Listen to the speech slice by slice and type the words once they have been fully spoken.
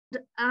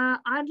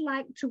I'd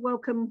like to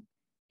welcome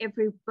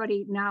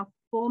everybody now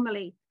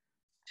formally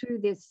to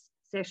this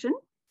session.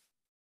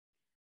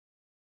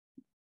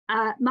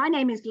 My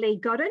name is Lee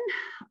Godden.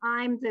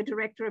 I'm the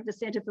Director of the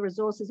Centre for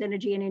Resources,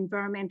 Energy and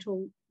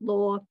Environmental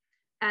Law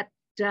at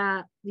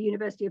the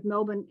University of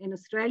Melbourne in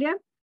Australia.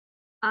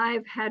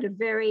 I've had a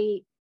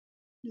very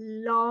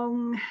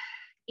long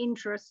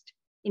interest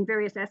in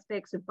various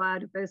aspects of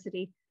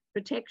biodiversity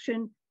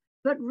protection,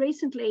 but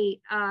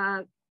recently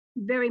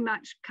very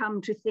much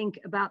come to think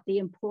about the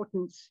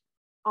importance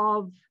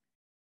of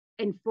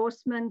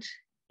enforcement,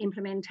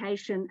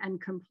 implementation,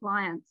 and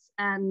compliance.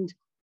 And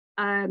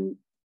I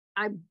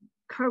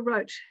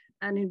co-wrote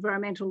an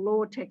environmental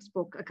law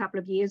textbook a couple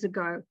of years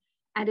ago,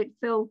 and it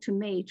fell to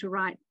me to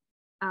write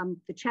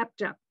the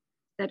chapter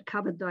that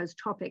covered those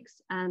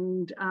topics.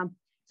 And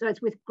so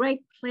it's with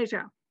great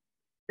pleasure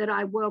that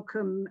I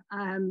welcome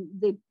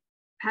the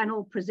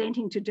panel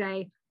presenting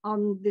today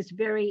on this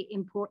very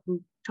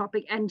important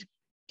topic. And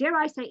dare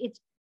I say, it's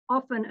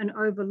often an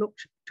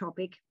overlooked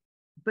topic,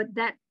 but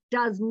that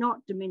does not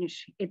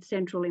diminish its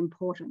central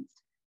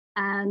importance.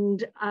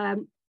 And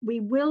we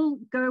will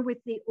go with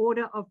the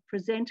order of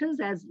presenters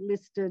as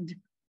listed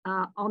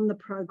on the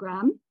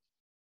program,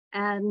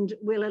 and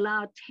we'll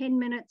allow 10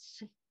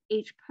 minutes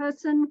each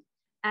person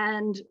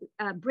and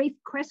brief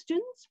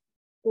questions,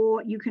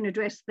 or you can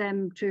address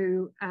them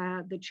to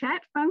the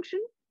chat function,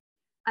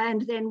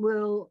 and then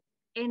we'll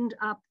end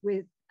up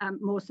with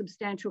more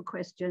substantial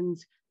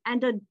questions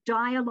and a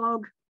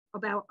dialogue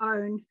of our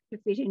own to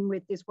fit in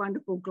with this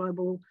wonderful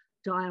global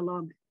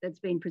dialogue that's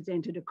been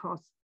presented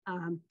across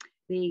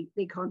the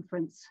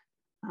conference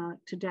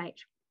to date.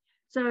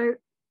 So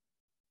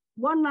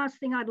one last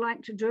thing I'd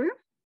like to do,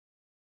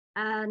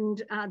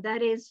 and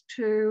that is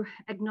to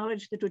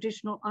acknowledge the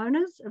traditional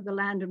owners of the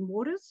land and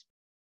waters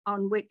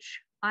on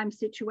which I'm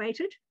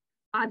situated.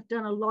 I've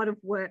done a lot of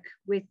work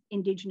with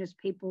Indigenous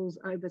peoples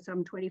over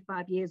some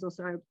 25 years or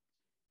so,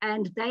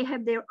 and they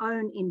have their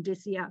own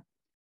indicia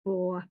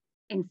for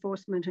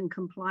enforcement and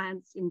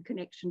compliance in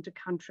connection to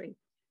country.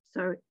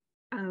 So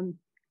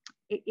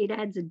it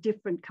adds a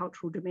different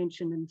cultural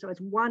dimension. And so it's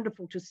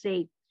wonderful to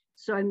see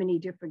so many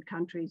different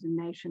countries and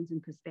nations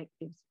and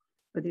perspectives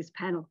for this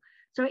panel.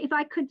 So if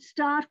I could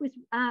start with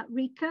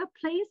Rika,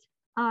 please,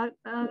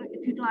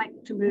 if you'd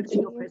like to move to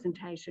your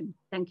presentation.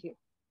 Thank you.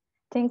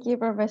 Thank you,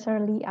 Professor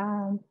Lee.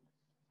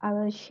 I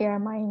will share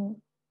my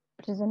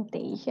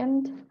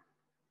presentation.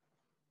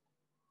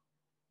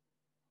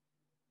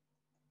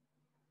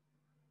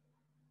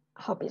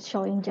 Hope it's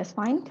showing just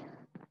fine.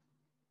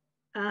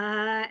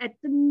 At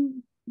the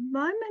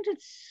moment,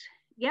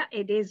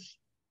 it is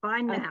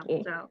fine now.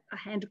 Okay. So a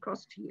hand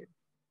across to you.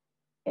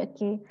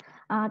 Okay,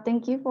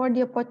 thank you for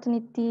the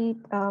opportunity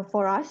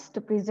for us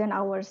to present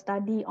our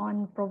study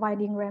on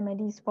providing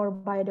remedies for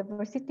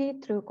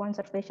biodiversity through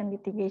conservation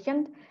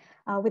litigation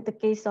with the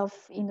case of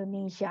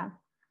Indonesia.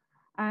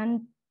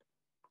 And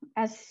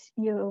as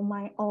you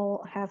might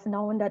all have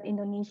known, that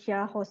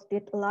Indonesia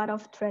hosted a lot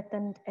of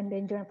threatened,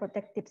 endangered, and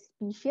protected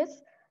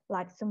species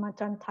like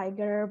Sumatran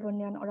tiger,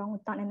 Bornean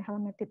orangutan, and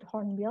helmeted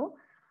hornbill,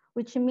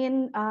 which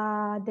mean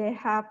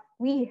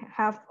we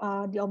have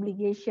the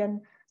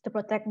obligation to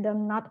protect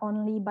them not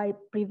only by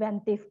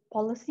preventive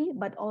policy,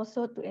 but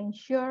also to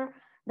ensure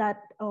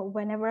that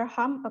whenever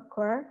harm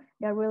occur,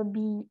 there will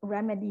be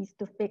remedies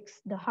to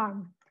fix the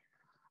harm.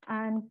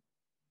 And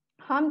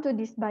harm to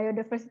this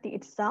biodiversity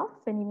itself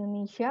in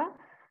Indonesia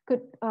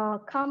could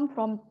come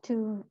from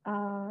two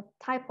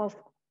type of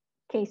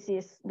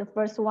cases. The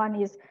first one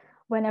is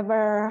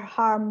whenever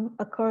harm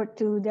occurred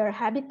to their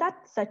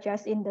habitat, such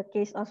as in the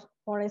case of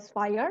forest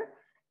fire,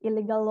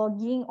 illegal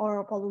logging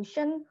or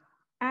pollution,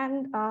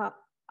 and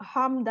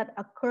harm that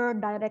occur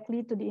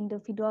directly to the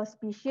individual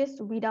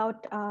species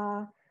without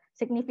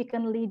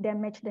significantly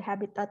damage the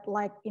habitat,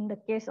 like in the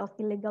case of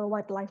illegal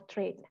wildlife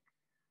trade.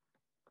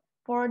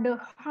 For the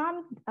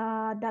harm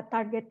that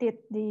targeted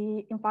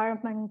the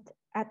environment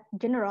at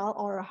general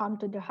or harm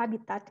to the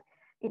habitat,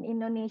 in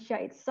Indonesia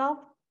itself,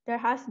 there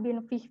has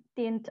been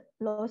 15th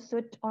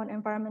lawsuit on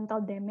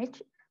environmental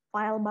damage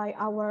filed by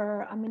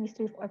our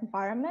Ministry of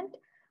Environment,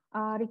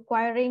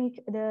 requiring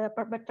the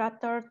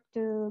perpetrator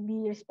to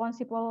be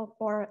responsible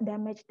for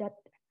damage that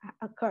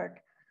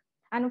occurred.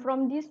 And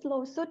from this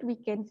lawsuit, we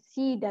can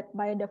see that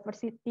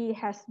biodiversity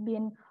has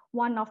been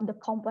one of the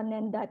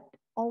components that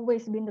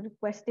always been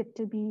requested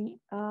to be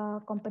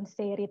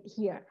compensated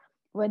here,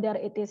 whether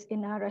it is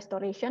in a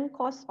restoration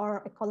cost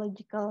or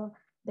ecological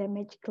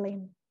damage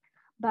claim.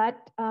 But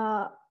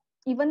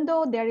even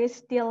though there is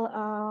still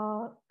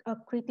a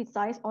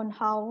criticize on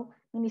how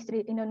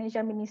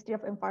Indonesia Ministry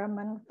of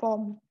Environment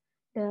formed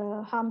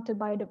the harm to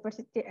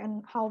biodiversity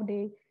and how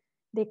they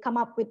come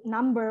up with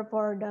number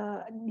for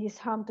this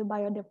harm to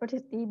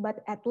biodiversity,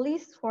 but at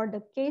least for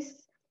the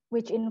case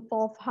which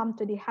involve harm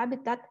to the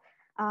habitat,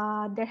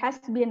 there has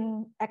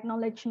been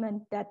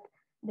acknowledgement that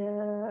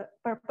the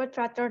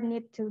perpetrator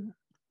need to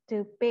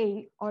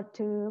pay or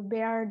to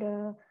bear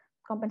the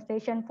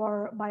compensation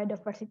for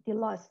biodiversity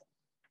loss.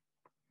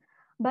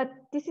 But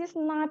this is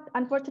not,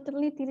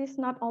 unfortunately, this is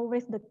not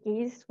always the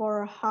case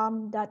for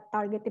harm that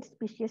targeted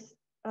species,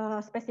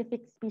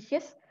 specific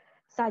species,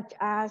 such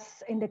as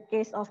in the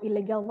case of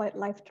illegal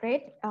wildlife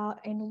trade,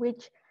 in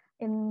which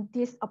in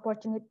this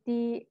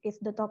opportunity is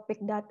the topic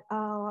that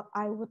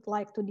I would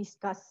like to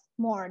discuss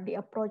more, the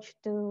approach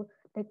to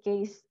the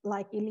case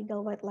like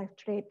illegal wildlife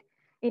trade.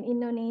 In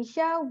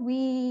Indonesia,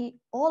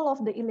 all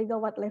of the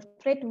illegal wildlife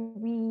trade,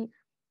 we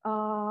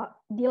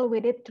deal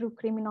with it through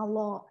criminal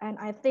law. And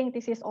I think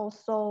this is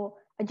also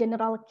a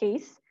general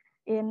case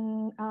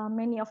in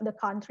many of the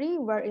country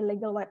where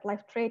illegal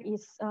wildlife trade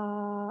is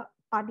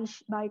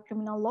punished by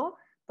criminal law,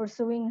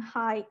 pursuing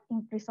high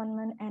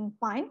imprisonment and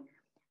fine,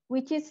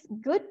 which is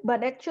good,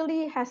 but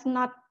actually has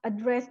not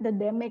addressed the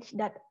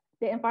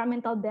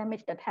environmental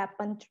damage that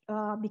happened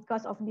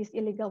because of this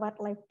illegal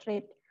wildlife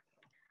trade.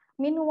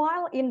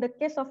 Meanwhile, in the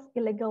case of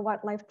illegal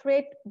wildlife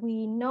trade,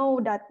 we know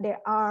that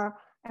there are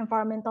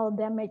environmental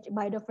damage,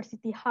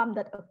 biodiversity harm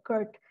that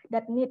occurred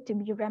that need to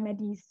be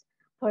remedies.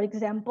 For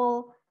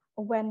example,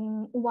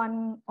 when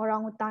one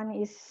orangutan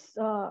is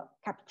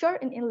captured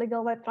in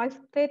illegal wildlife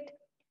trade,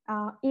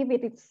 if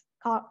it is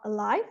caught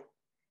alive,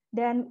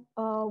 then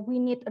we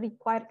need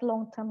required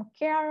long-term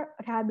care,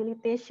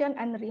 rehabilitation,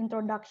 and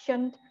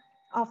reintroduction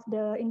of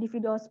the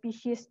individual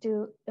species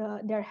to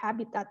their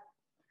habitat.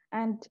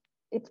 And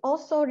it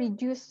also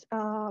reduces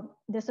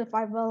the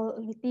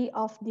survivability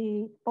of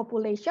the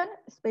population,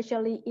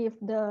 especially if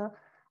the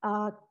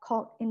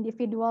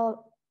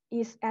individual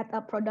is at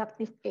a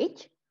productive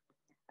age.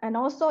 And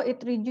also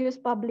it reduces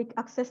public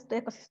access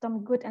to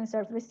ecosystem goods and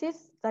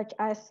services, such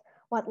as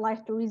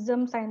wildlife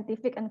tourism,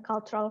 scientific and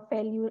cultural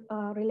value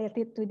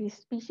related to these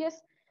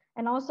species,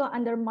 and also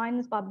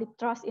undermines public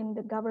trust in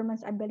the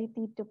government's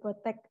ability to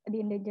protect the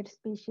endangered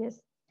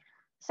species.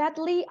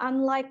 Sadly,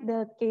 unlike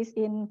the case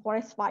in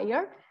forest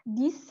fire,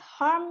 this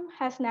harm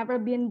has never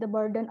been the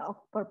burden of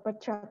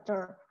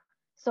perpetrator.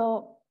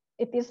 So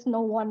it is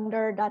no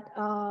wonder that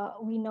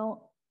we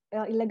know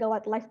illegal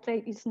wildlife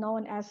trade is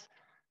known as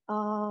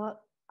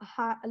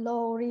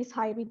low risk,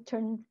 high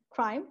return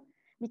crime,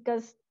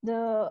 because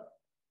the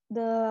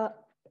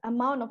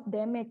amount of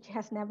damage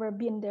has never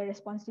been the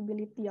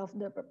responsibility of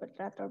the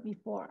perpetrator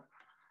before.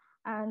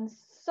 And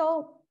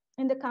so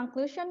in the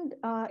conclusion,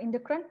 in the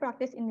current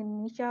practice in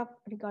Indonesia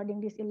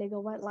regarding these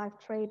illegal wildlife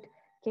trade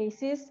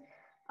cases,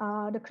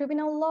 the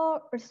criminal law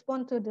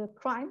responds to the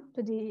crime,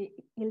 to the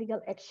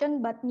illegal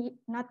action, but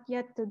not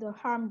yet to the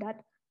harm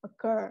that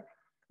occur.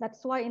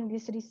 That's why in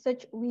this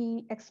research,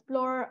 we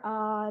explore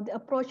the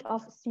approach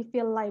of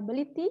civil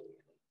liability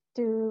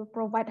to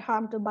provide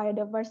harm to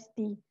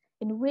biodiversity,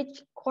 in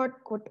which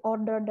court could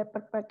order the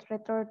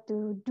perpetrator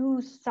to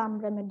do some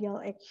remedial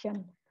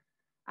action.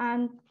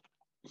 And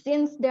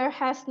since there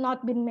has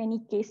not been many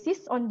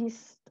cases on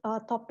this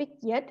topic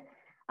yet,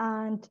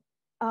 and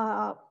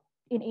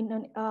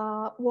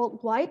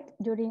worldwide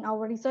during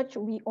our research,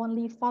 we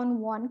only found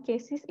one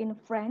cases in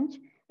France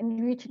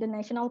in which the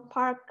national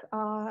park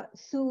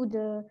sued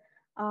the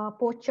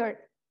poacher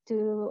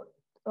to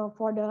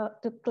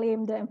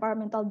claim the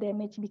environmental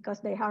damage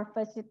because they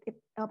harvested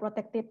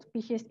protected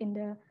species in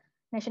the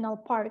national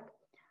park.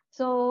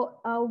 So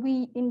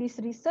we, in this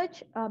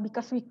research,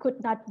 because we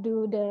could not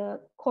do the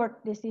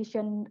court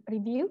decision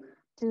review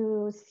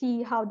to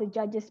see how the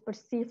judges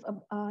perceive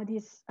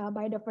this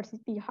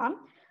biodiversity harm,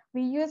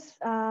 we use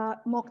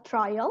mock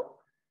trial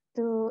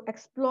to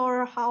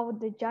explore how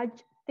the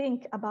judge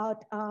think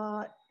about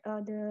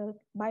the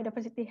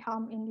biodiversity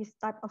harm in this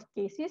type of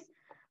cases.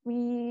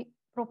 We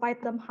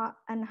provide them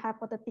an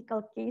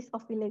hypothetical case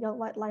of illegal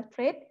wildlife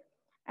trade,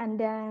 and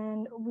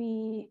then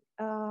we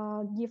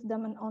give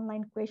them an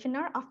online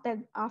questionnaire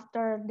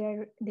after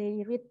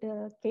they read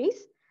the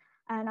case,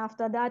 and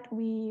after that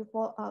we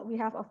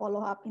have a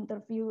follow-up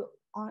interview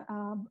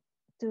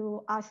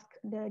to ask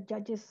the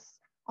judges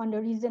on the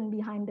reason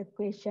behind the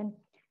question.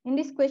 In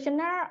this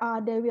questionnaire,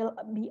 they will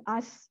be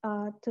asked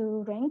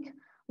to rank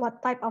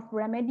what type of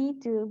remedy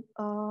to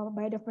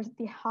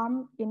biodiversity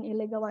harm in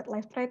illegal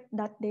wildlife trade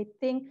that they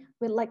think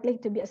will likely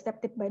to be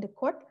accepted by the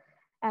court.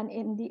 And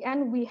in the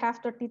end, we have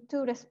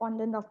 32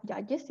 respondents of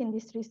judges in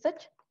this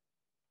research.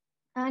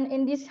 And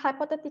in this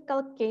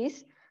hypothetical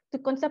case, to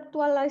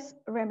conceptualize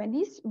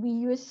remedies, we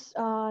use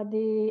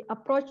the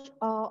approach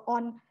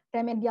on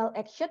remedial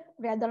action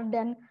rather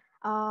than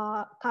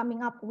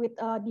coming up with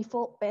a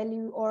default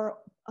value or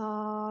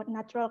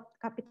natural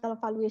capital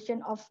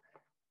valuation of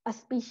a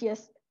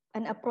species,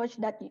 an approach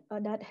that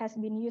has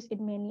been used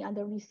in many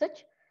other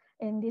research.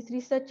 In this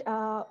research,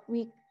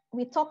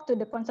 we talk to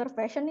the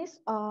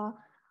conservationists.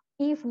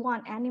 If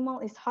one animal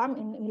is harmed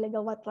in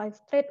illegal wildlife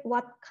trade,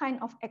 what kind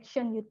of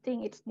action you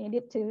think it's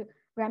needed to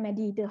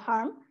remedy the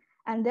harm?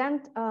 And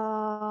then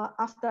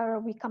after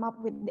we come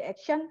up with the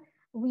action,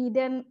 we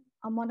then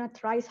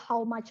monetize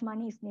how much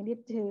money is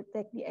needed to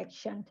take the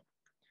action.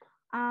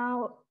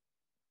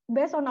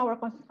 Based on our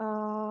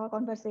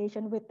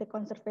conversation with the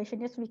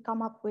conservationists, we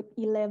come up with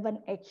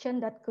 11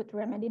 actions that could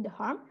remedy the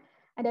harm.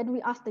 And then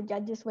we ask the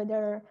judges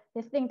whether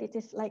they think it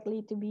is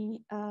likely to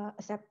be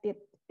accepted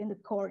in the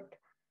court.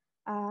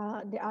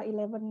 There are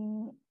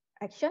 11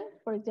 actions.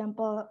 For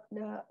example,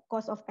 the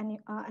cost of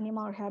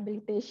animal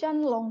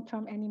rehabilitation,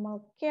 long-term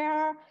animal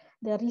care,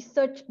 the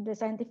research, the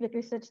scientific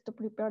research to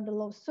prepare the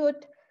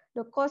lawsuit,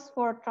 the cost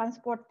for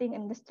transporting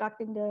and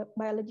extracting the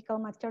biological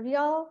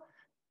material.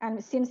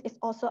 And since it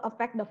also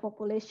affects the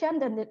population,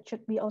 then it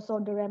should be also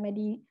the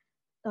remedy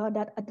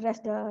that address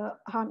the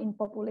harm in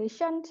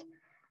population.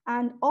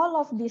 And all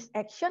of this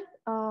action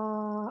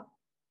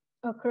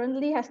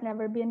currently has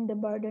never been the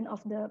burden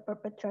of the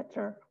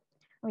perpetrator.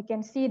 We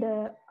can see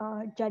the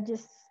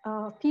judges'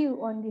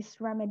 view on this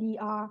remedy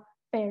are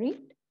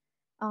varied.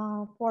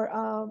 For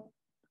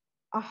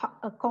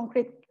a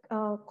concrete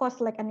cost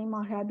like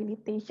animal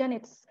rehabilitation,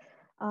 it's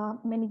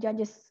many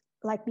judges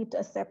likely to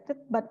accept it.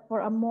 But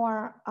for a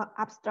more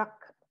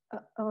abstract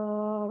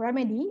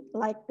remedy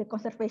like the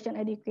conservation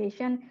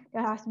education,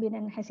 there has been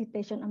an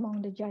hesitation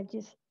among the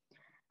judges.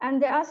 And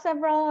there are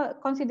several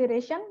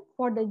considerations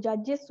for the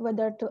judges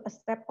whether to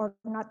accept or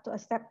not to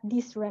accept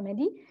this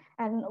remedy.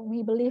 And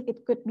we believe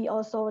it could be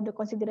also the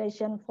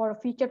consideration for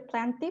future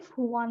plaintiffs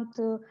who want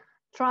to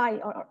try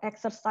or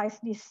exercise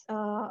this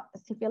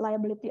civil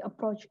liability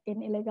approach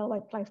in illegal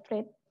wildlife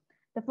trade.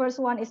 The first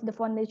one is the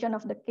foundation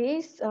of the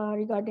case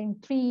regarding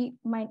three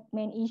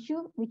main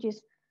issues, which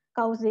is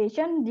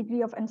causation,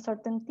 degree of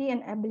uncertainty,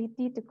 and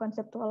ability to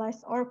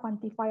conceptualize or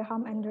quantify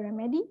harm and the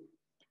remedy.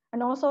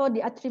 And also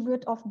the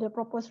attribute of the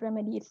proposed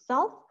remedy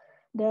itself.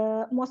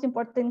 The most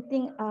important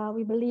thing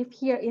we believe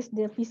here is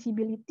the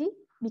feasibility,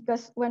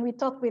 because when we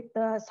talk with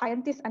the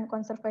scientists and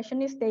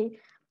conservationists, they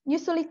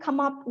usually come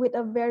up with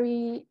a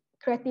very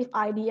creative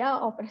idea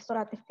of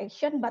restorative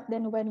action, but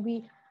then when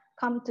we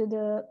come to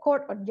the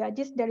court or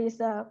judges, there is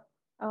a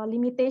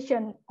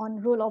limitation on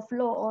rule of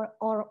law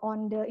or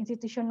on the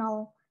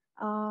institutional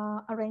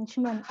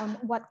arrangement on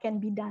what can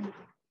be done.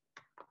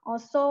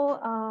 Also,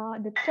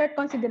 the third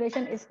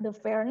consideration is the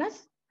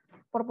fairness,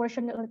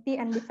 proportionality,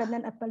 and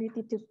defendant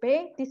ability to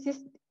pay. This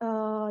is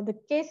the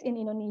case in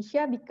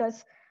Indonesia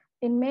because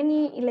in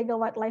many illegal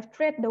wildlife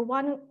trade, the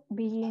one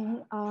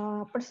being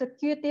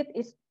persecuted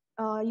is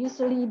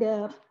usually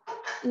the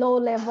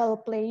low-level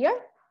player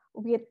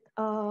with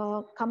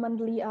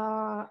commonly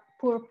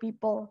poor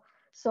people.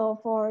 So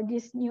for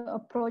this new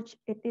approach,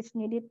 it is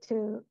needed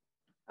to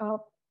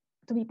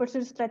be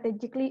pursued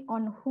strategically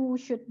on who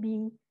should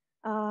be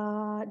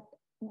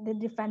the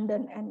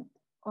defendant, and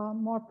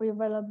more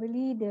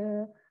prevalently,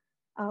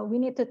 we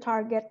need to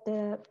target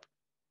the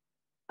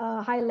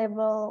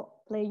high-level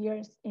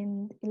players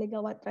in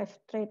illegal wildlife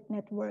trade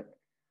network.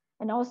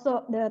 And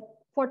also the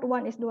fourth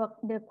one is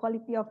the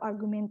quality of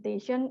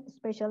argumentation,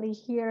 especially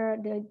here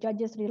the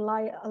judges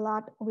rely a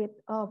lot with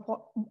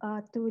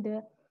to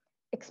the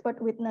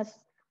expert witness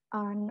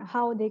on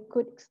how they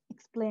could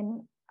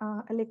explain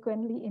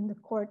eloquently in the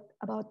court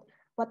about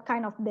what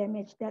kind of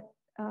damage that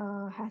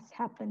has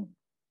happened.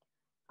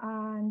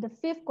 And the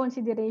fifth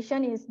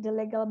consideration is the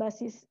legal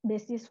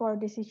basis for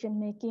decision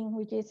making,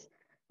 which is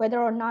whether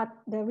or not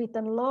the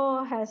written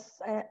law has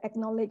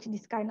acknowledged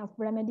this kind of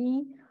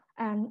remedy,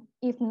 and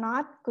if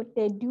not, could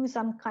they do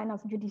some kind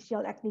of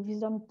judicial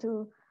activism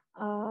to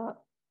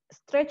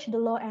stretch the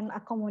law and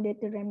accommodate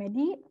the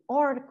remedy,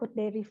 or could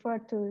they refer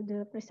to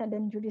the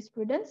precedent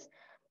jurisprudence,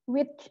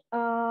 which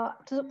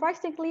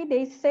surprisingly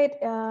they said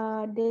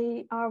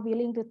they are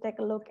willing to take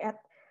a look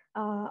at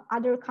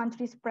other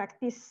countries'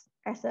 practice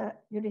as a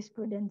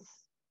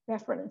jurisprudence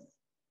reference.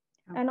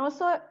 Okay. And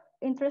also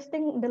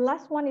interesting, the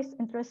last one is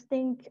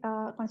interesting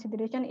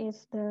consideration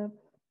is the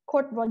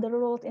court broader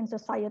roles in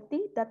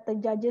society, that the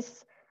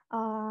judges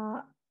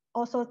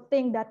also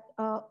think that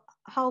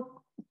how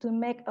to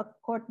make a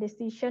court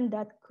decision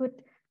that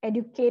could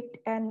educate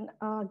and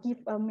give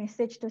a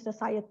message to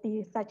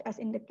society, such as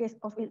in the case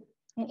of in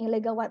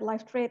illegal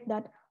wildlife trade,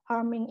 that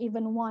harming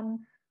even one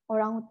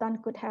orangutan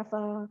could have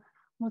a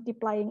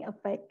multiplying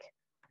effect.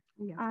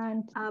 Yeah.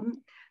 And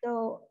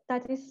so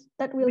that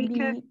will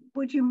Rika, be.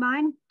 Would you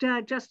mind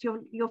just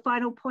your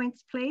final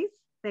points, please?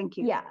 Thank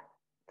you. Yeah.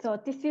 So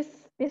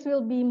this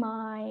will be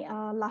my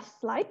last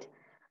slide.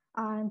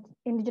 And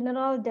in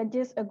general,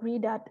 judges agree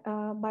that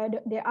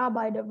there are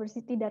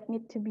biodiversity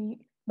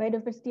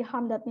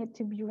harm that need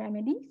to be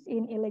remedied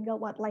in illegal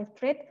wildlife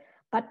trade,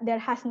 but there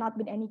has not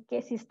been any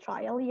cases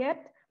trial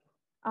yet.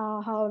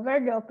 However,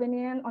 the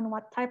opinion on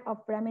what type of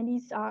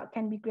remedies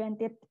can be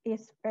granted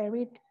is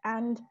varied,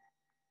 and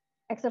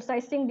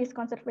exercising this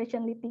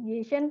conservation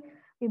litigation,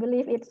 we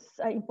believe it's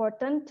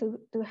important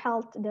to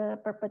hold the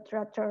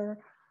perpetrator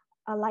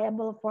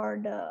liable for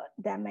the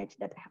damage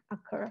that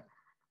occur.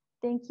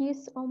 Thank you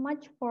so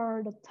much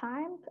for the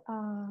time.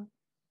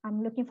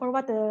 I'm looking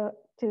forward to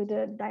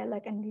the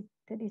dialogue and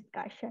the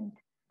discussion.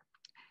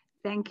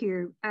 Thank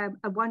you.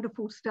 A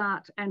wonderful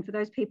start. And for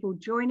those people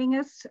joining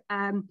us,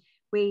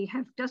 we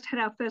have just had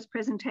our first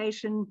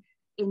presentation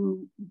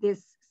in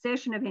this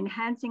session of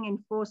enhancing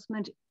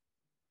enforcement,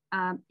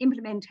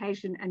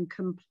 implementation and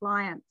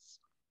compliance.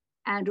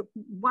 And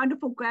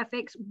wonderful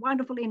graphics,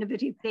 wonderful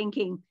innovative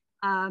thinking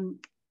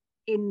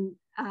in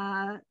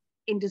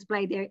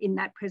display there in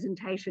that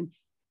presentation.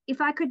 If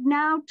I could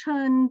now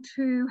turn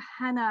to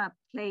Hannah,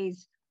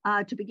 please,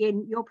 to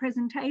begin your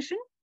presentation,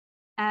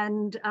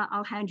 and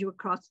I'll hand you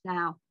across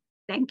now.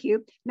 Thank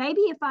you.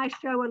 Maybe if I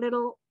show a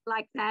little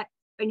like that,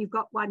 and you've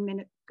got 1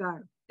 minute to go.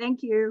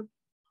 Thank you.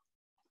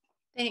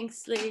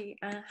 Thanks, Lee.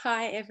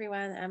 Hi,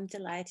 everyone. I'm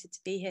delighted to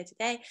be here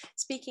today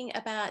speaking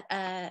about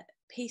a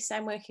piece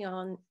I'm working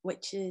on,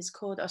 which is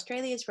called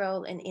Australia's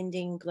Role in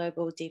Ending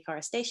Global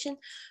Deforestation,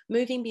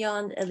 Moving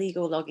Beyond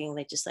Illegal Logging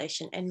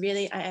Legislation. And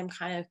really, I am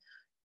kind of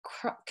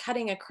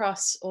cutting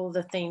across all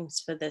the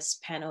themes for this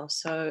panel.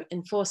 So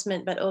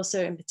enforcement, but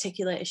also in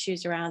particular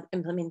issues around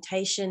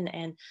implementation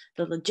and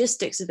the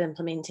logistics of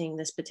implementing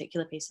this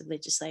particular piece of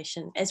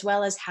legislation, as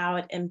well as how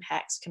it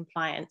impacts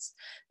compliance,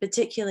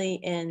 particularly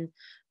in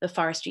the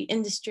forestry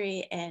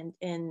industry and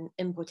in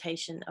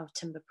importation of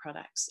timber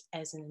products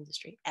as an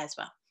industry as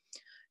well.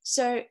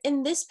 So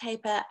in this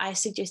paper, I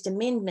suggest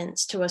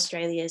amendments to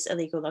Australia's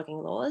illegal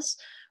logging laws,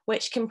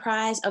 which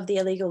comprise of the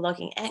Illegal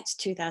Logging Act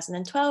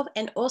 2012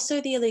 and also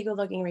the Illegal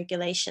Logging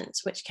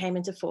Regulations, which came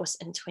into force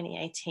in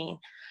 2018.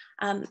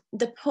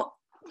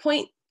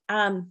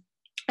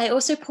 I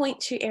also point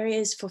to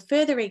areas for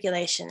further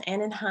regulation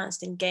and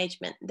enhanced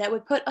engagement that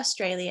would put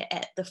Australia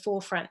at the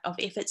forefront of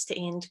efforts to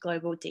end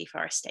global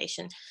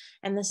deforestation.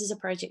 And this is a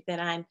project that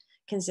I'm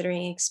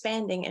considering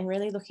expanding and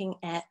really looking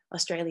at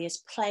Australia's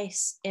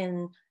place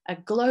in a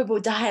global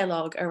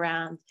dialogue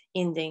around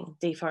ending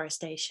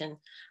deforestation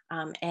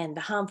and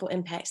the harmful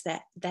impacts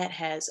that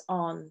has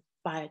on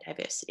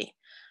biodiversity.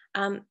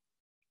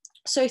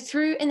 So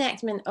through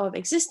enactment of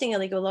existing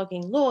illegal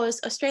logging laws,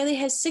 Australia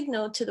has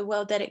signalled to the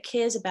world that it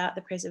cares about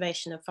the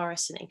preservation of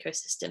forests and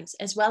ecosystems,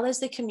 as well as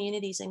the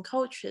communities and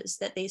cultures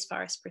that these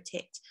forests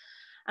protect.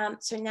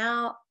 So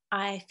now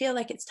I feel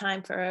like it's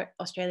time for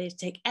Australia to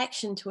take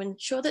action to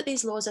ensure that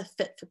these laws are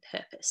fit for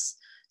purpose.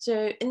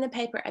 So in the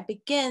paper, I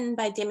begin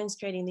by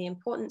demonstrating the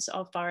importance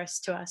of forests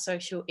to our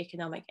social,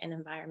 economic, and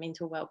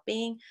environmental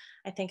well-being.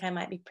 I think I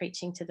might be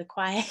preaching to the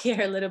choir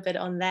here a little bit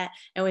on that.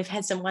 And we've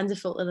had some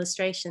wonderful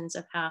illustrations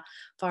of how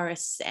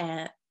forests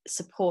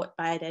support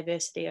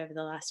biodiversity over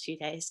the last few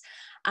days.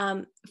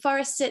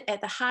 Forests sit at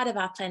the heart of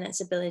our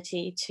planet's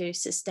ability to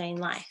sustain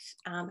life,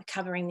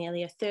 covering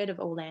nearly 1/3 of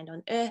all land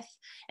on Earth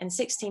and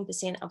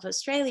 16% of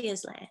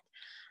Australia's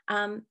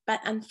land.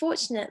 But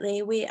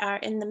unfortunately, we are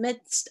in the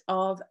midst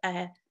of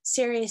a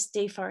serious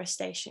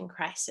deforestation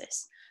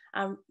crisis.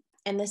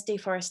 And this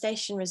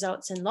deforestation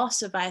results in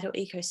loss of vital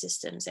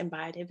ecosystems and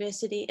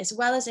biodiversity, as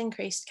well as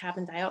increased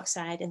carbon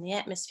dioxide in the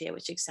atmosphere,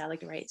 which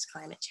accelerates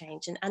climate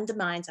change and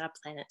undermines our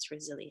planet's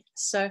resilience.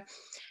 So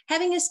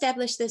having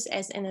established this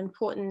as an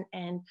important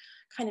and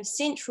kind of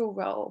central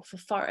role for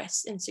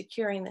forests in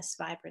securing this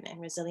vibrant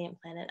and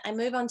resilient planet, I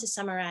move on to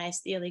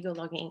summarize the Illegal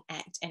Logging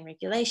Act and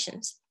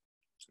regulations,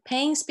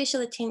 paying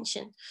special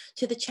attention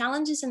to the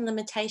challenges and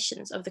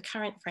limitations of the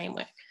current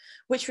framework,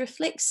 which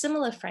reflects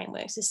similar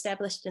frameworks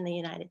established in the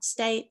United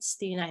States,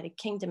 the United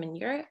Kingdom, and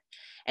Europe,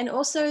 and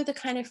also the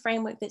kind of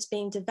framework that's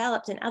being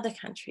developed in other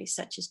countries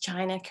such as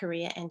China,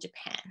 Korea, and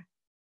Japan.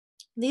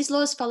 These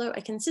laws follow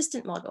a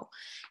consistent model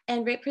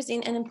and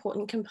represent an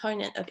important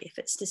component of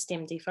efforts to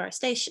stem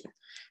deforestation.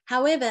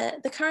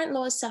 However, the current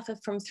laws suffer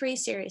from 3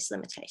 serious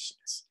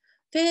limitations.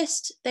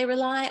 First, they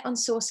rely on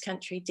source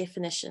country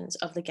definitions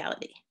of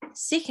legality.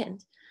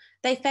 Second,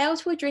 they fail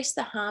to address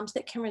the harms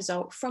that can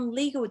result from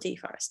legal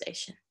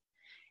deforestation.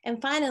 And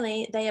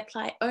finally, they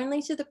apply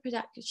only to the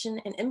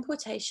production and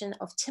importation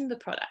of timber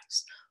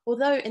products,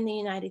 although in the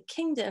United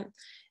Kingdom,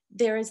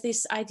 there is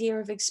this idea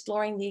of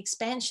exploring the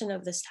expansion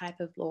of this type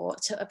of law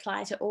to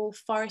apply to all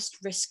forest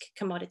risk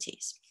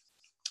commodities.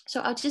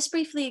 So I'll just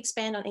briefly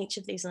expand on each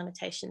of these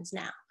limitations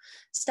now,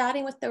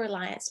 starting with the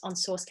reliance on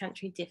source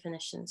country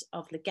definitions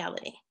of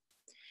legality.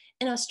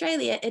 In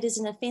Australia, it is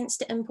an offence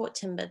to import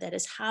timber that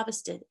is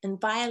harvested in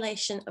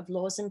violation of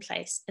laws in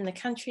place in the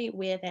country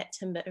where that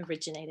timber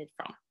originated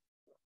from.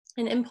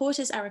 And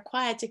importers are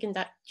required to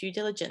conduct due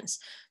diligence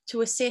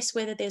to assess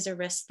whether there's a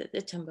risk that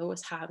the timber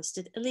was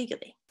harvested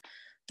illegally.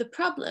 The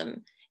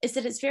problem is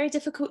that it's very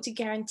difficult to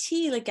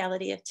guarantee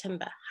legality of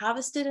timber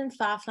harvested in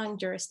far-flung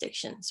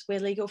jurisdictions where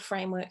legal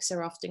frameworks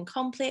are often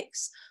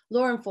complex,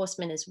 law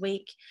enforcement is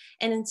weak,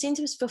 and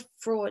incentives for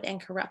fraud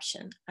and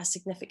corruption are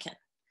significant.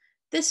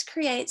 This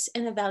creates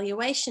an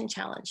evaluation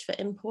challenge for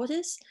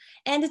importers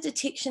and a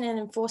detection and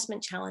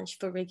enforcement challenge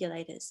for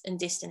regulators in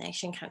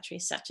destination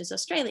countries such as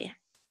Australia.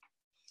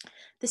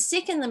 The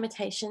second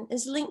limitation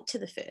is linked to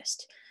the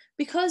first.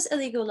 Because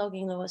illegal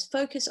logging laws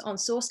focus on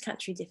source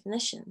country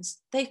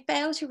definitions, they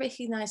fail to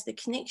recognise the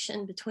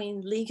connection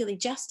between legally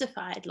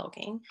justified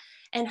logging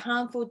and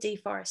harmful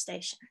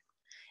deforestation.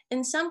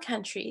 In some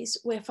countries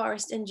where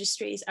forest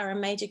industries are a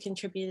major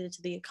contributor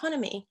to the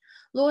economy,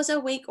 laws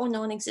are weak or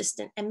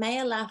non-existent and may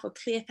allow for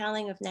clear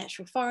felling of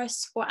natural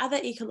forests or other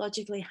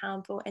ecologically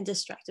harmful and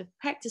destructive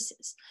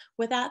practices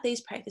without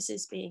these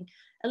practices being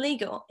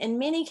illegal. In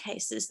many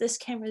cases, this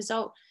can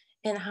result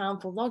in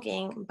harmful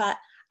logging, but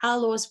our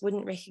laws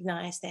wouldn't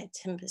recognise that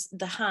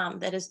the harm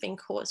that has been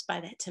caused by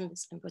that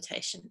timber's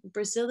importation.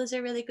 Brazil is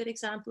a really good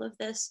example of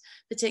this,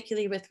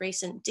 particularly with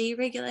recent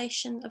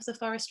deregulation of the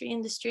forestry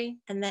industry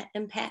and that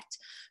impact.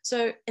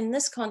 So in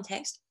this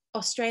context,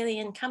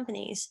 Australian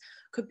companies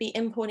could be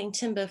importing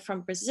timber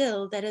from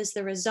Brazil that is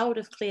the result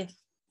of clear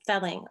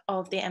felling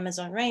of the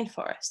Amazon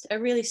rainforest, a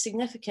really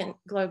significant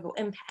global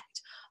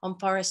impact on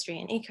forestry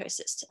and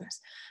ecosystems.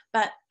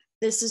 But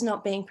this is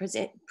not being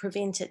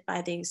prevented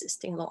by the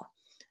existing law.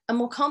 A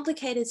more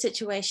complicated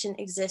situation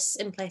exists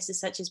in places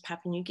such as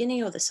Papua New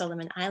Guinea or the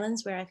Solomon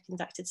Islands, where I've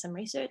conducted some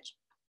research.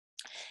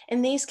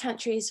 In these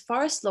countries,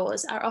 forest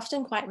laws are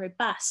often quite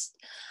robust,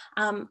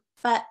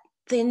 but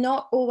they're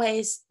not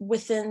always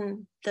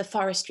within the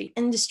forestry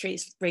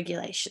industry's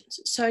regulations.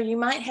 So you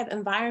might have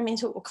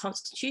environmental or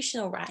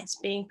constitutional rights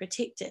being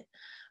protected,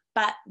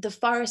 but the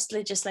forest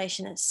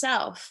legislation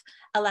itself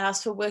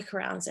allows for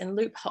workarounds and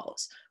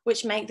loopholes,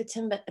 which make the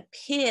timber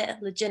appear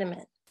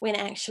legitimate when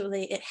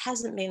actually it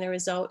hasn't been the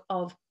result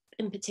of,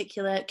 in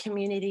particular,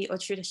 community or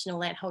traditional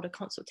landholder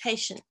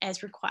consultation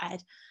as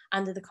required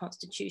under the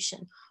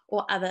Constitution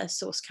or other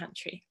source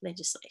country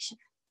legislation.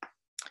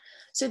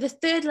 So the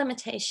third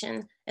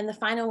limitation, and the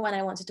final one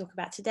I want to talk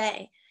about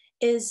today,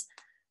 is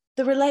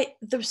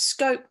the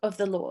scope of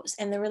the laws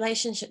and the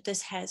relationship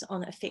this has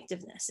on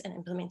effectiveness and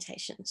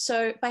implementation.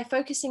 So by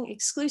focusing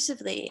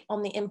exclusively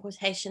on the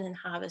importation and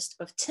harvest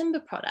of timber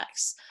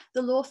products,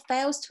 the law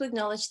fails to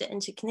acknowledge the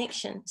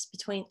interconnections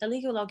between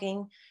illegal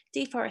logging,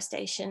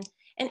 deforestation,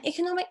 and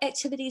economic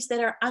activities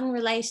that are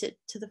unrelated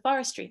to the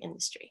forestry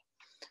industry.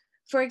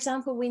 For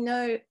example, we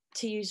know,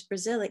 to use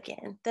Brazil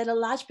again, that a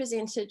large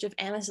percentage of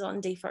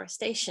Amazon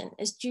deforestation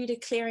is due to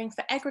clearing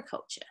for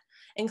agriculture,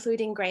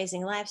 including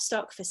grazing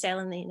livestock for sale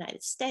in the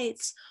United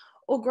States,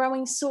 or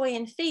growing soy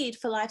and feed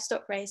for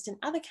livestock raised in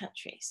other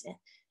countries.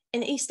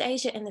 In East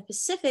Asia and the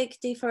Pacific,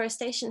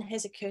 deforestation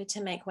has occurred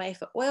to make way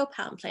for oil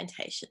palm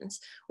plantations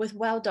with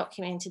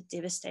well-documented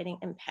devastating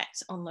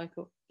impacts on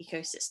local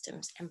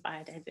ecosystems and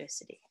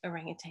biodiversity.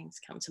 Orangutans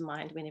come to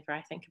mind whenever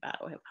I think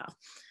about oil palm.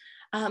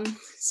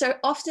 So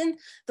often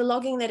the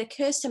logging that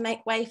occurs to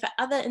make way for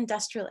other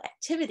industrial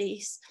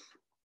activities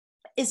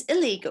is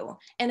illegal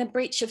and a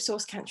breach of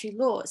source country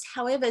laws.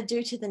 However,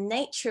 due to the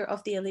nature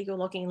of the illegal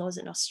logging laws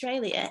in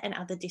Australia and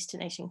other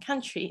destination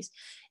countries,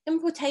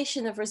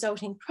 importation of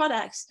resulting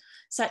products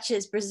such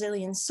as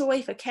Brazilian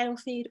soy for cattle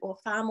feed or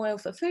palm oil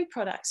for food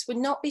products would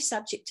not be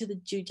subject to the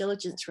due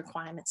diligence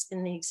requirements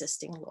in the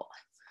existing law.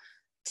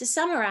 To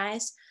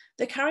summarise,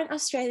 the current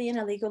Australian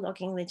illegal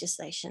logging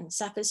legislation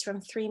suffers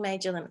from three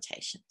major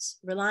limitations: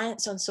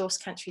 reliance on source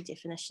country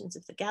definitions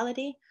of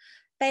legality,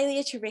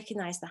 failure to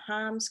recognise the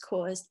harms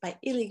caused by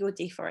illegal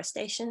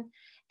deforestation,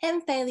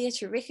 and failure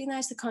to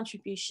recognise the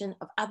contribution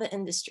of other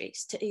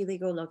industries to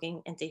illegal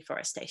logging and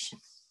deforestation.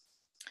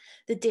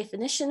 The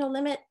definitional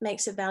limit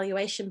makes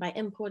evaluation by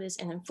importers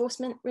and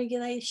enforcement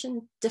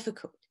regulation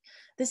difficult.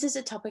 This is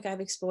a topic I've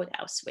explored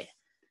elsewhere.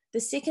 The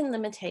second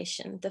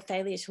limitation, the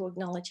failure to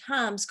acknowledge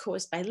harms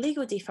caused by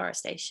legal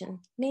deforestation,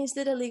 means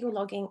that illegal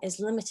logging is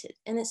limited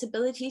in its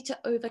ability to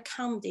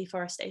overcome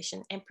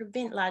deforestation and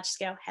prevent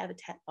large-scale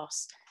habitat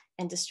loss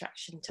and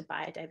destruction to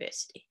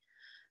biodiversity.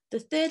 The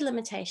third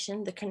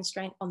limitation, the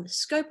constraint on the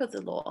scope of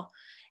the law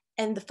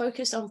and the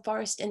focus on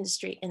forest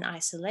industry in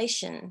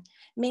isolation,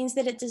 means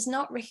that it does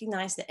not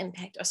recognise the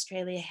impact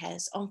Australia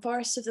has on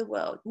forests of the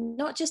world,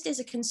 not just as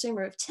a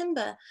consumer of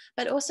timber,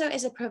 but also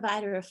as a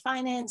provider of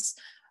finance,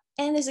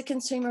 and as a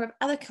consumer of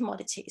other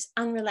commodities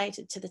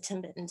unrelated to the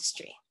timber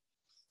industry.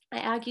 I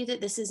argue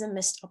that this is a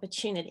missed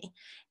opportunity.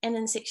 And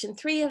in section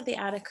 3 of the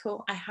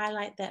article, I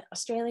highlight that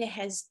Australia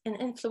has an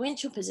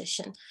influential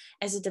position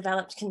as a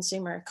developed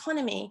consumer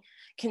economy,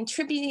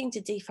 contributing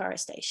to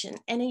deforestation,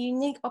 and a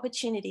unique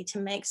opportunity to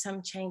make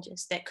some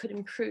changes that could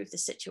improve the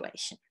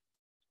situation.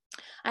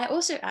 I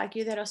also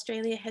argue that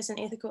Australia has an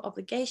ethical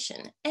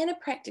obligation and a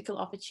practical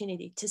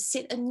opportunity to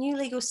set a new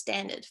legal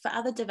standard for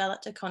other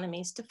developed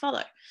economies to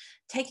follow,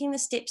 taking the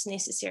steps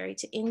necessary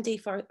to end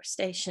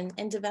deforestation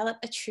and develop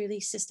a truly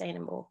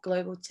sustainable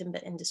global timber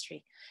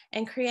industry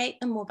and create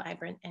a more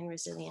vibrant and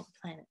resilient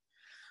planet.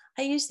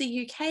 I use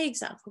the UK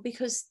example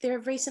because there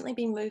have recently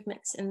been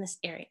movements in this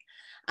area.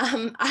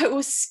 I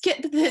will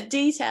skip the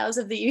details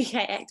of the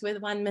UK Act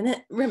with 1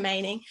 minute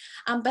remaining,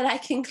 but I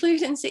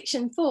conclude in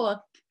section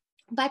 4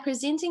 by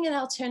presenting an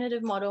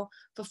alternative model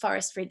for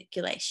forest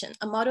regulation,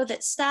 a model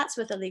that starts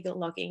with illegal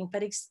logging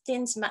but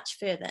extends much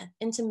further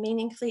into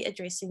meaningfully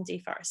addressing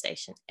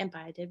deforestation and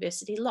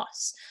biodiversity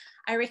loss.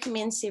 I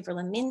recommend several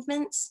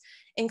amendments,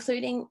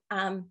 including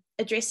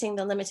addressing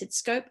the limited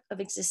scope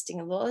of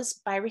existing laws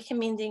by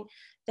recommending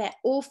that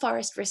all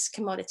forest risk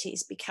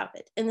commodities be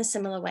covered in a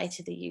similar way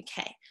to the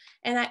UK.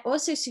 And I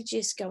also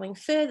suggest going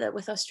further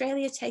with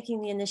Australia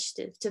taking the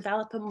initiative to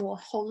develop a more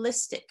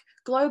holistic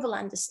global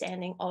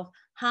understanding of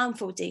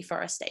harmful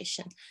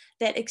deforestation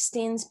that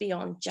extends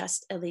beyond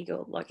just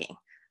illegal logging.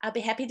 I'll be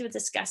happy to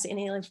discuss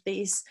any of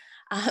these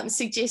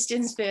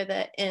suggestions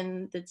further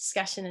in the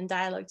discussion and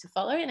dialogue to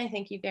follow, and I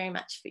thank you very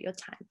much for your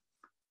time.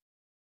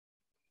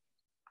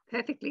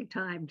 Perfectly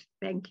timed.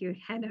 Thank you,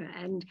 Hannah.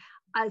 And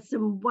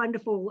some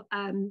wonderful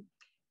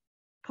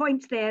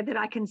points there that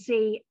I can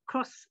see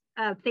cross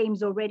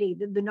themes already.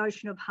 The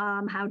notion of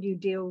harm, how do you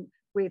deal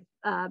with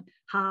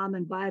harm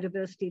and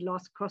biodiversity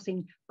loss,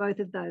 crossing both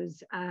of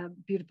those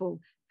beautiful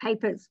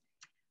papers.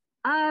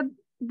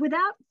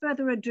 Without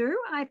further ado,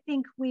 I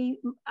think we,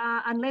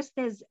 unless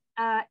there's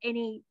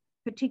any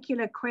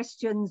particular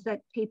questions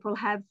that people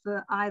have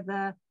for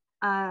either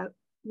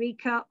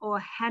Rika or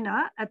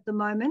Hannah at the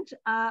moment,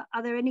 are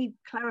there any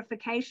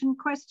clarification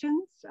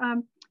questions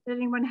that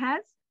anyone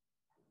has?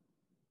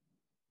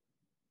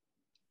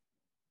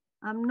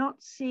 I'm not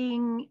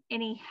seeing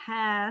any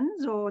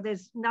hands, or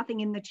there's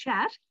nothing in the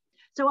chat.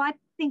 So I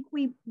think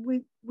we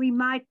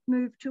might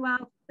move to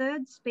our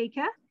third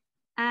speaker.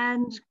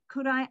 And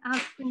could I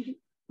ask him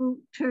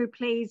to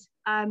please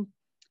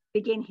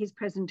begin his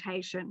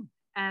presentation?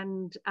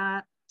 And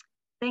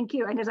thank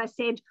you. And as I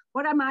said,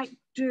 what I might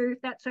do,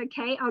 if that's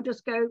okay, I'll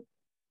just go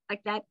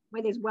like that,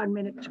 where there's 1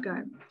 minute to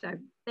go. So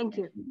thank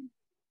you.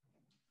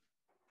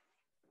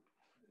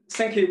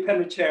 Thank you,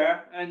 Panel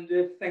Chair, and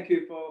thank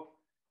you for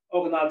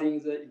organizing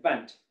the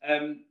event.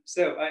 Can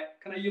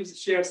I use the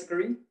share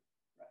screen?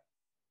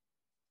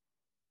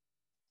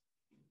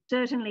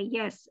 Certainly,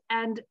 yes.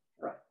 And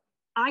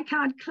I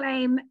can't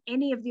claim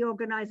any of the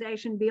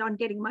organization beyond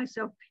getting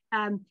myself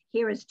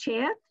here as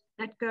chair.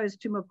 That goes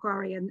to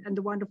Macquarie and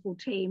the wonderful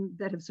team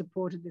that have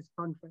supported this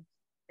conference.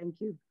 Thank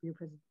you for your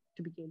presence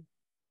to begin.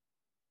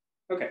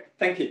 Okay,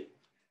 thank you.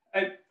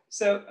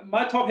 So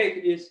my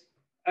topic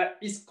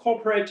is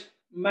corporate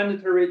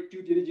mandatory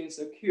due diligence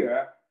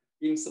occur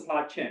in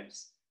supply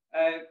chains?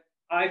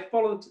 I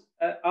followed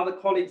other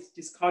colleagues'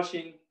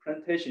 discussion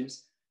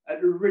presentations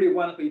at a really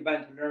wonderful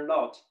event to learn a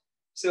lot.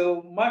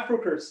 So my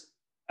focus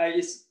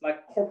is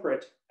like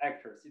corporate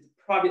actors, it's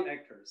private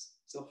actors.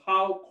 So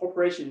how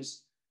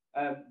corporations,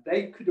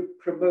 they could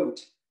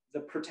promote the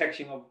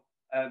protection of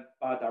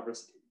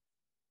biodiversity.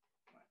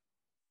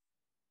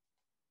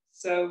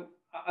 So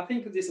I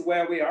think this is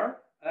where we are.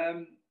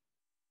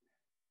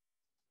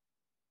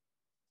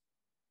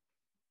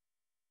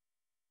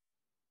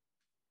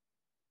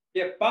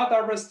 Yeah,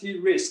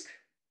 biodiversity risk,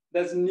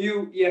 there's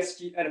new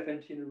ESG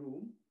elephant in the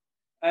room.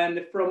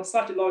 And from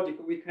such logic,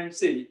 we can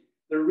see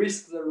the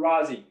risks are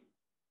rising.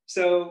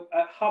 So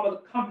how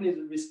about the company's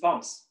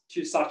response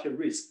to such a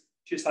risk,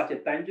 to such a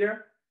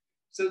danger?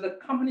 So the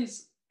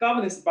company's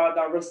governance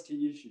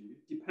biodiversity issue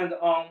depend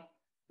on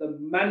the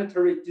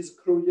mandatory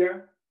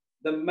disclosure,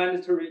 the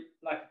mandatory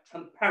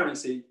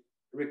transparency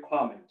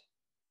requirement.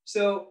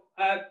 So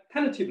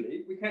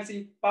tentatively, we can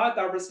see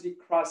biodiversity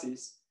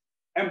crisis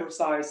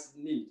emphasize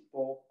the need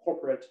for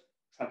corporate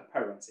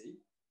transparency.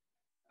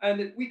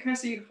 And we can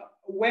see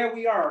where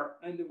we are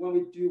and when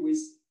we deal with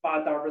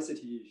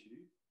biodiversity issue,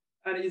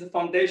 and it's a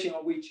foundation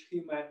on which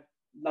human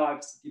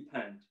lives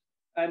depend.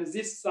 And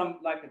this some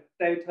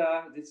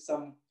data, this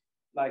some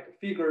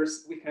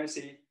figures, we can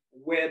see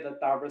where the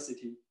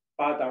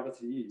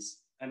biodiversity is,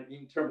 and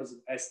in terms of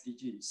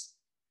SDGs.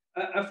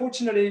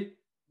 Unfortunately,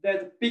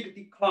 there's a big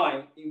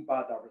decline in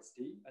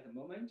biodiversity at the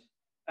moment,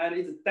 and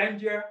it's a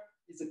danger.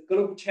 It's a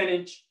global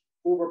challenge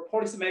over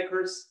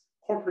policymakers,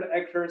 corporate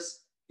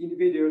actors,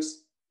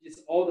 individuals,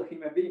 it's all the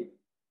human beings.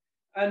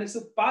 And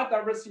so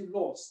biodiversity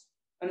loss,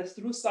 and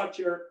through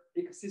such a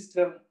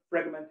ecosystem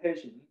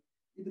fragmentation,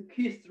 is a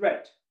key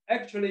threat.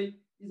 Actually,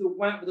 is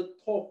one of the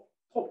top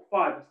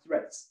 5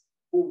 threats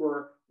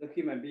over the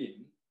human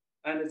being.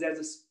 And there's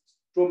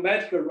a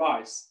dramatic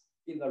rise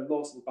in the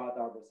loss of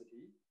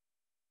biodiversity.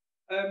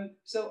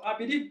 So I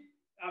believe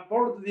I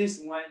borrowed this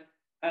one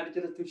and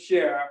just to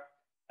share.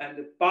 And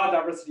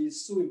biodiversity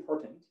is so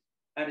important,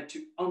 and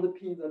to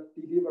underpin the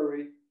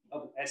delivery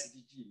of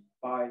SDG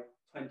by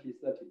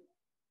 2030.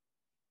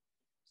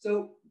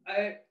 So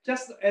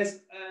just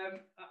as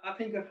I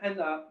think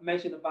Hannah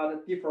mentioned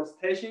about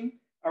deforestation,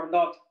 I will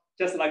not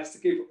just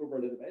skip over a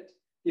little bit,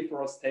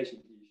 deforestation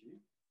issue.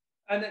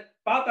 And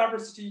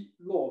biodiversity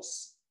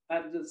loss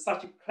and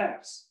such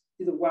collapse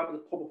is one of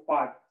the top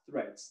 5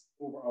 threats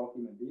over our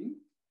human being.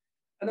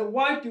 And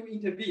why do we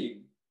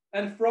intervene?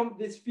 And from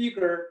this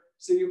figure,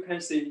 so you can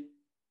see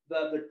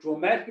the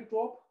dramatic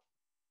drop,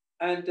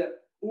 and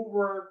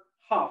over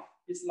half,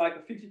 it's 50%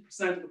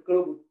 of the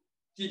global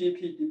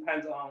GDP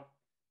depends on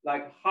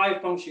high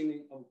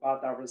functioning of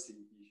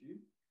biodiversity issue.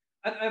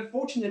 And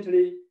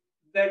unfortunately,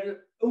 there's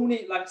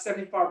only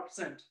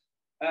 75%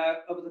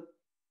 of the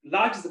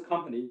largest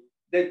company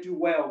that do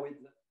well with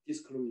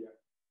disclosure.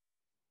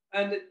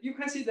 And you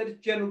can see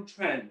that general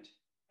trend,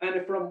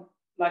 and from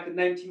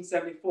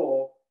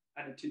 1974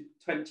 and to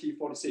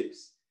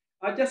 2046.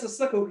 I just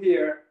circle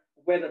here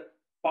where the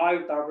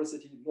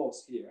biodiversity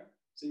loss here.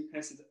 So you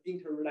can see the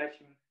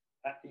interrelation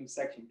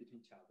intersection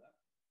between each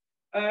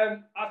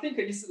other. I think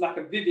it's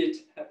a vivid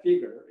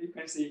figure. You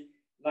can see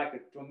a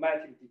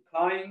dramatic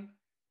decline.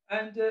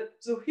 And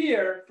so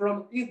here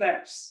from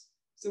index,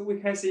 so we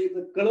can see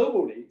the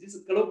globally, this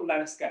is global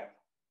landscape.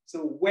 So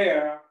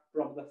where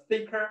from the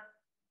thicker,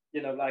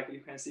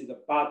 you can see the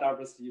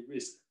biodiversity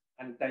risk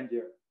and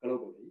danger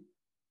globally.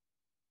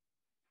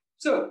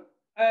 So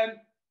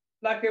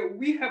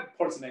we have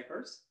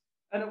policymakers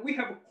and we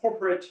have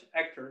corporate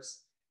actors.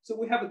 So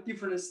we have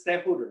different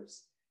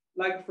stakeholders.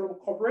 Like from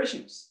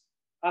corporations,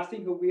 I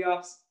think we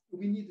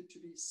need to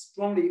be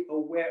strongly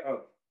aware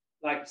of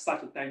like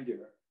such a danger.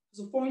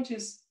 So for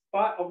instance,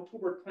 by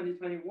October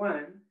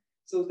 2021,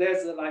 so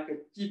there's like a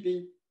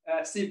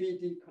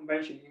CBD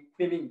convention in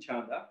Kunming,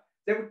 China.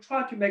 They will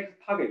try to make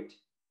a target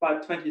by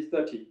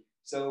 2030.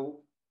 So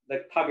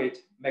the target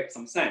makes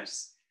some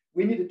sense.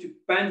 We need to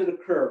bend the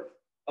curve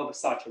of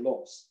such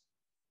laws.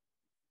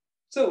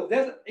 So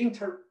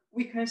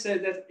we can say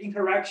there's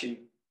interaction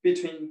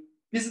between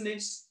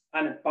business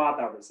and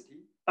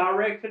biodiversity,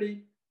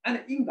 directly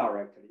and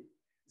indirectly.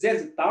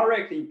 There's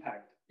direct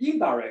impact,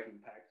 indirect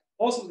impact.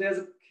 Also, there's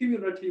a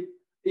cumulative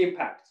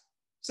impact.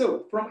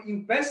 So from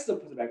investor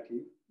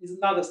perspective, is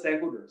another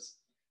stakeholders.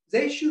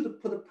 They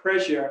should put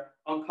pressure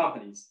on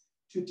companies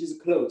to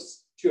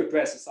disclose, to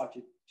address such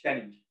a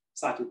challenge,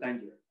 such a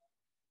danger.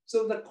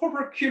 So the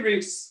corporate key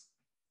risks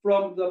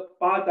from the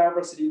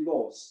biodiversity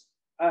laws,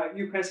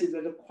 you can see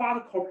that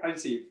quite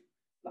comprehensive,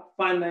 like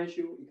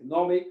financial,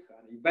 economic,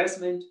 and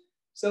investment.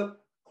 So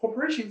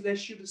corporations, they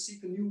should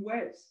seek new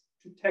ways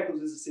to tackle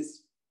these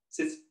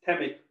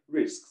systemic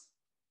risks.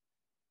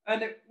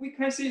 And we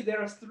can see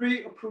there are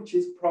three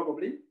approaches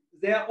probably.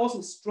 They are also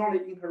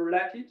strongly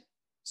interrelated,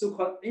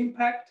 so-called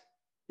impact,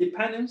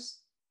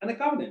 dependence, and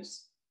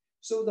governance.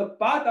 So the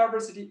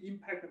biodiversity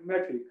impact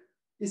metric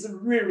is a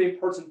really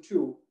important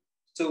tool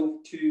so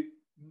to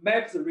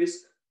map the risk,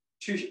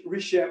 to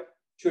reshape,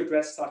 to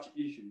address such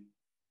issue.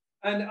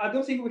 And I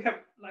don't think we have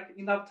like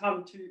enough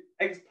time to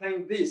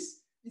explain this.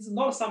 It's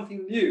not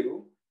something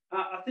new.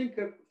 I think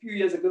a few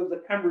years ago,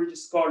 the Cambridge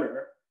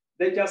scholar,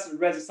 they just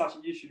raised such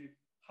an issue,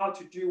 how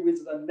to deal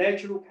with the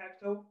natural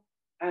capital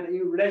and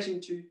in relation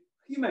to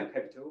human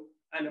capital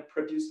and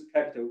produced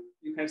capital.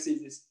 You can see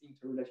this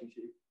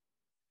interrelationship.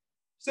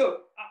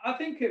 So I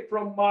think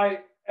from my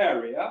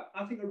area,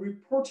 I think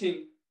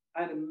reporting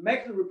and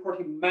make the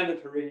reporting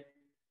mandatory,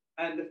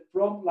 and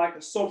from like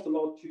a soft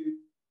law to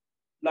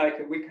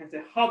like we can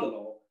say hard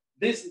law,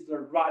 this is the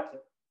right,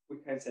 we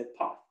can say,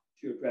 path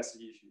to address the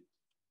issue.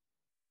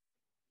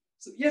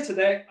 So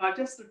yesterday, I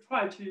just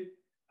tried to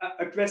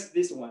address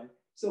this one.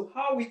 So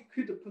how we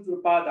could put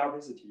the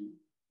biodiversity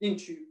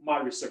into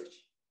my research.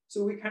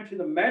 So we come to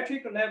the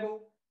metric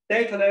level,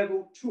 data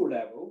level, tool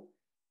level.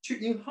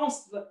 To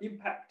enhance the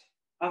impact,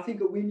 I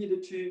think we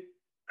needed to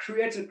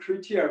create a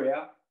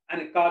criteria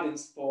and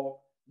guidance for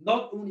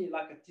not only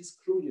like a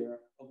disclosure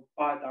of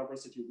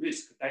biodiversity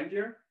risk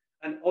danger,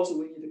 and also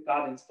we need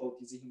guidance for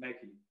decision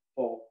making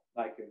for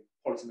like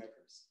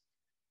policymakers.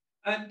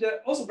 And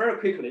also very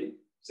quickly,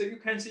 so you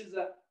can see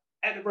the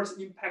adverse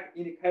impact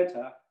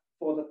indicator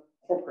for the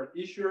corporate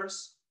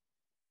issuers,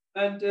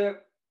 and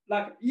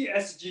like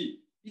ESG,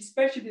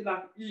 especially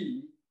like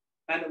E,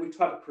 and we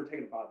try to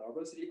protect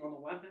biodiversity on the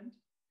one hand,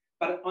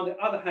 but on the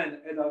other hand,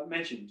 as I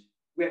mentioned,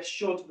 we are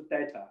short of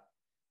data.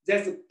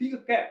 There's a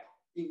big gap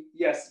in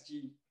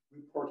ESG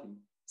reporting,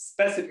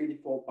 specifically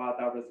for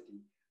biodiversity.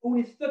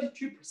 Only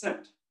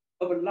 32%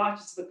 of the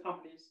largest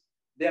companies,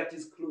 they are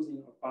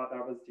disclosing of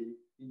biodiversity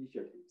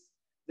initiatives.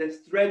 They're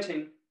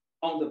threatening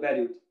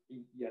undervalued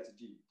in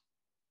ESG.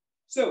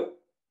 So,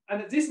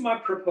 and this is my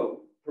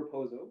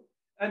proposal.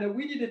 And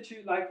we needed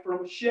to like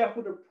from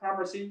shareholder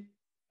primacy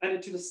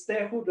and to the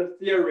stakeholder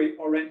theory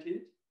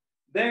oriented,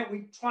 then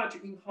we try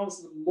to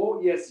enhance the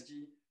more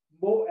ESG,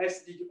 more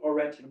SDG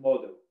oriented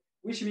model,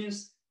 which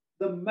means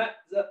the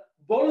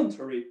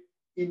voluntary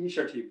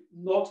initiative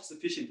not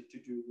sufficient to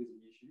do with the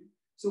issue.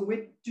 So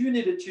we do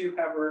need to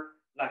have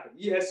like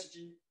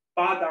ESG,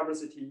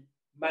 biodiversity,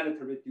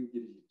 mandatory due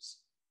diligence.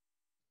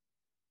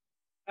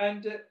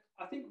 And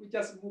I think we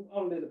just move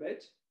on a little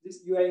bit.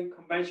 This UN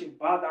Convention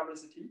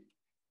biodiversity,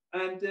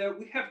 and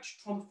we have to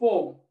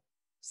transform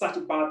such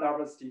a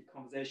biodiversity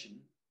conversation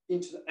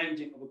into the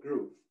engine of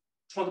growth.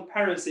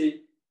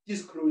 Transparency,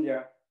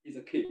 disclosure is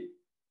a key.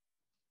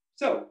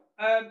 So,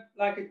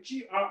 like a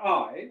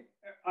GRI,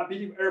 I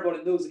believe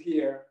everybody knows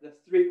here the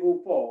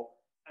 304,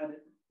 and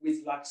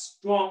with like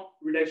strong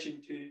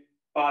relation to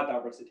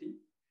biodiversity.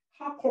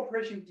 How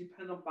corporations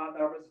depend on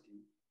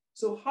biodiversity.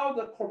 So how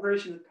the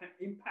corporation can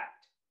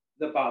impact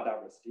the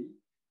biodiversity.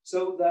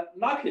 So that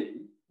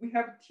luckily we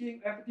have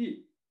TNFD.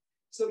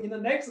 So in the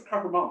next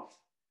couple of months,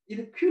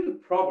 it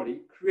could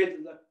probably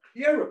create the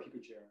clearer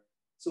picture.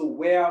 So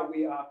where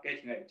we are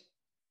getting it.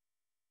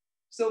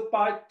 So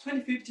by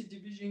 2050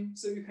 division,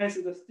 so you can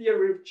see the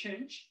theory of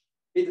change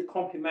is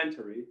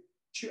complementary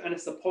to and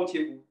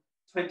supportive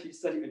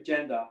 2030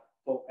 agenda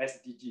for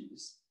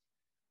SDGs.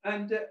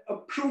 And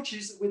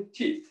approaches with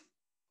teeth.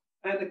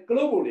 And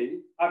globally,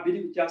 I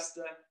believe just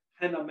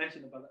Hannah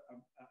mentioned about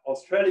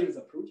Australia's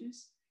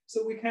approaches.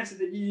 So we can see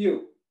the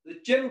EU, the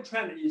general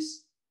trend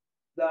is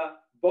the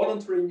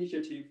voluntary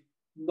initiative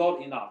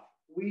not enough.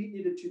 We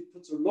needed to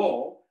put the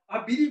law. I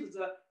believe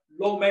the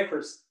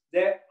lawmakers,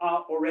 they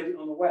are already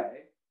on the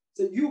way.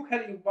 The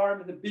UK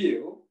Environment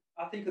Bill,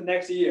 I think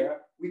next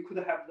year, we could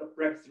have the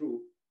breakthrough.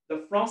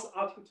 The France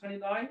Article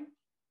 29.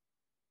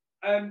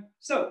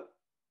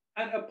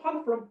 And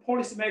apart from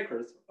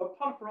policymakers,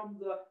 apart from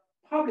the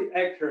public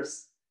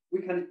actors, we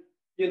can,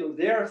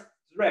 their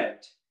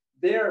threat,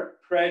 their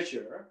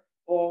pressure,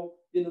 or,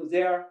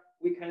 their,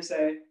 we can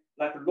say,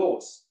 like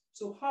laws.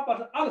 So how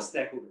about other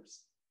stakeholders?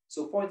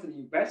 So for instance,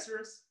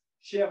 investors,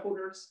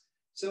 shareholders.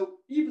 So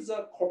if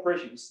the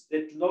corporations,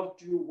 they do not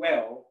do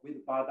well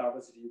with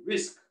biodiversity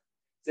risk,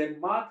 they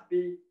might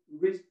be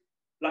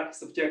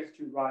subject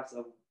to rights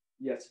of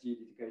ESG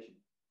litigation.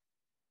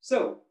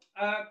 So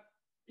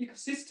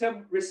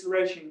ecosystem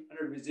restoration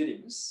and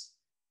resilience.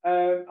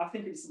 I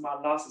think it's my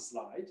last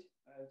slide.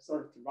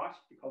 Sorry to rush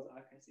because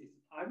I can see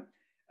the time.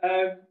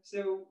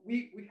 So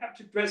we have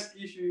to address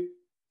the issue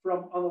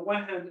from, on the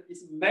one hand,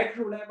 it's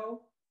macro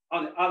level,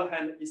 on the other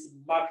hand, it's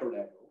macro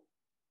level.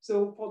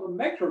 So for the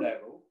macro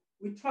level,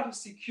 we try to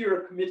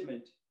secure a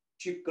commitment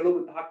to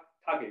global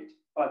target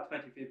by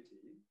 2050.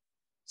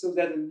 So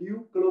that the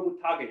new global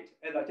target,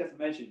 as I just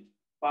mentioned,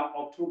 by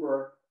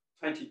October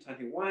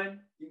 2021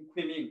 in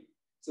Kunming.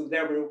 So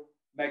that will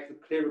make the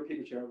clearer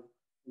picture of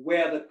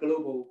where the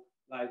global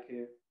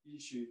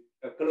issue,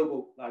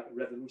 global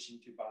resolution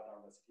to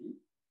biodiversity.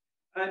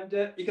 And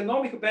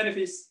economic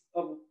benefits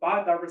of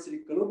biodiversity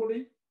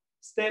globally,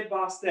 step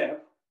by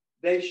step,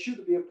 there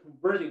should be a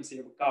convergence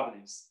of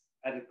governance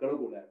at a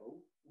global level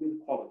with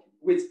quality,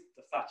 with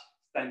such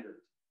standard.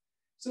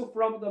 So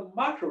from the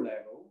macro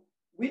level,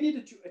 we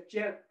need to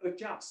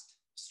adjust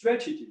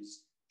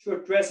strategies to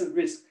address the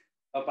risk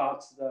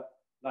about the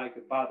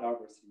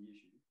biodiversity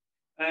issue.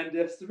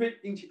 And three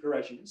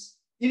integrations: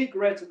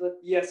 integrate the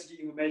ESG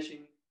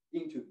information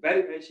into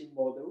valuation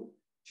model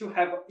to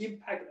have an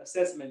impact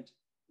assessment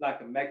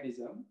like a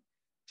mechanism,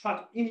 try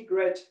to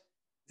integrate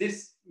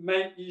this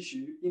main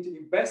issue into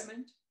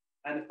investment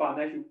and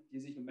financial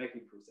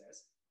decision-making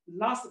process.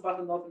 Last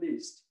but not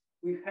least,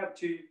 we have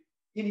to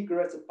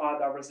integrate the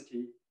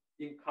biodiversity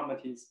in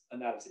communities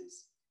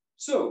analysis.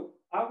 So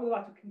I would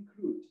like to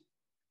conclude,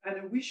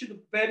 and we should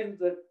value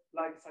the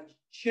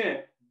such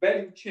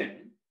value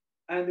chain,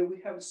 and we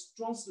have a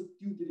strong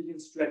due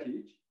diligence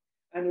strategy,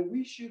 and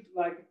we should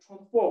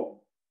transform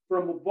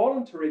from a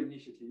voluntary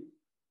initiative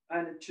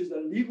and to the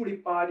legally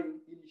binding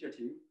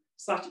initiative,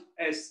 such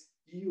as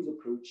EU's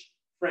approach,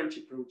 French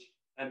approach,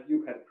 and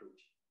UK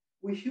approach.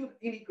 We should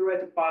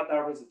integrate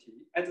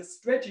biodiversity as a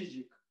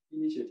strategic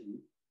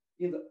initiative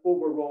in the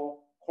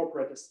overall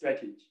corporate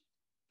strategy.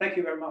 Thank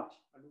you very much.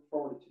 I look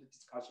forward to the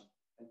discussion.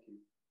 Thank you.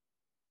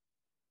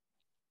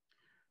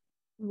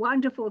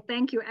 Wonderful,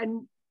 thank you.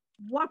 And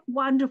what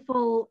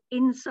wonderful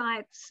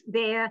insights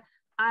there.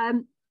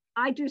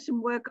 I do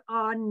some work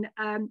on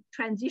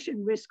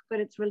transition risk,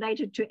 but it's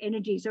related to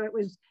energy. So it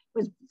was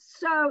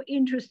so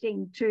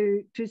interesting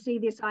to see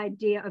this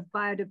idea of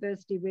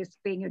biodiversity risk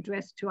being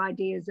addressed to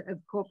ideas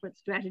of corporate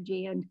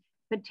strategy and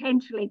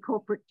potentially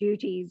corporate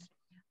duties.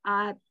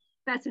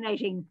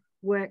 Fascinating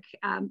work.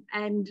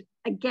 And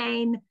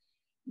again,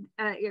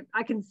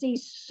 I can see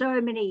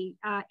so many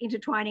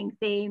intertwining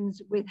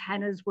themes with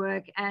Hannah's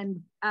work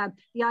and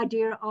the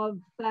idea of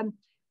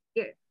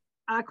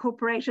are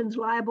corporations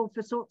liable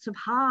for sorts of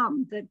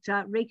harm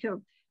that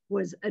Rika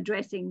was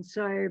addressing.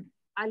 So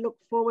I look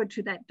forward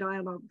to that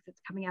dialogue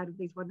that's coming out of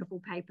these wonderful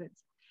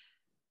papers.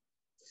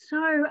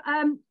 So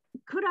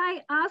could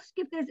I ask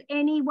if there's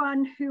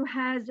anyone who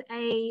has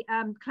a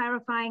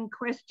clarifying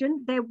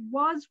question? There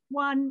was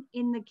one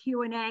in the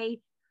Q&A,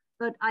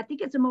 but I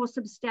think it's a more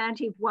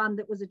substantive one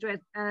that was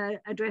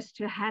addressed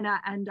to Hannah,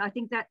 and I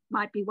think that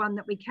might be one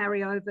that we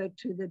carry over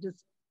to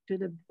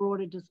the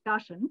broader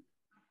discussion.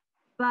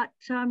 But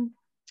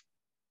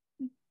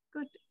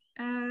good,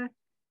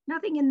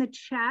 nothing in the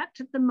chat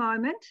at the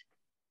moment.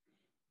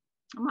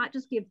 I might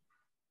just give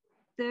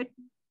 30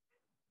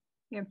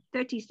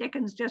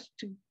 seconds just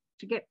to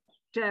get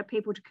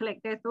people to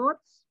collect their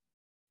thoughts.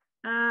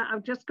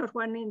 I've just got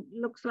one in,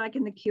 looks like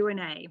in the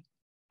Q&A.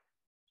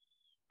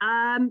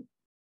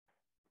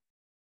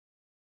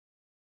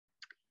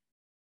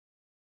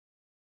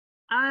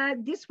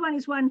 This one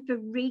is one for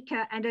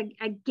Rika, and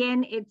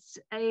again,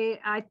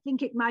 I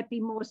think it might be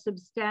more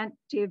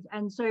substantive.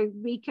 And so,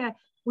 Rika,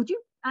 would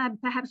you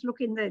perhaps look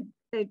in the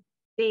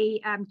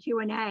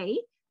Q&A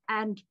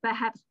and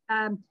perhaps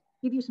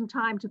give you some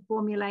time to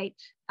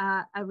formulate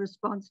a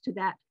response to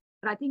that?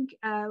 But I think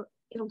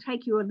it'll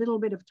take you a little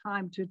bit of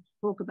time to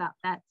talk about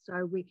that,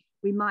 so we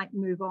might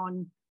move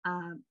on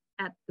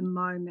at the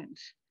moment.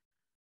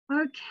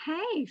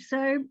 Okay,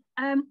 so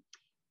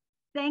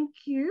thank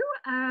you.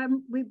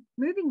 We're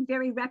moving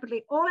very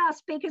rapidly. All our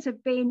speakers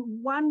have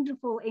been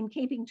wonderful in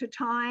keeping to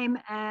time,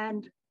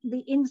 and the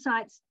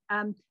insights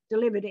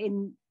delivered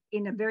in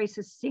a very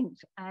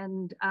succinct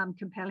and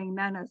compelling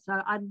manner.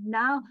 So I'd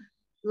now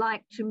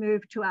like to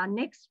move to our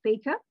next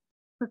speaker,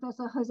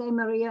 Professor Jose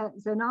Maria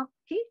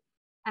Zanocchi.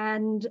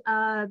 And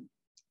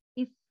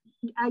if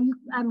are you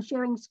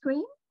sharing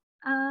screen,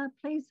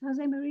 please,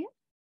 Jose Maria?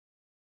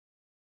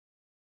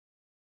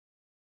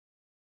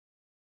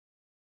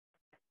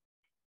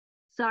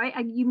 Sorry,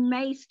 you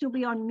may still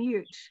be on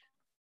mute.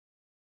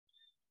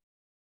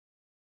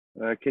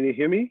 Can you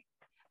hear me?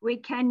 We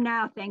can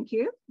now, thank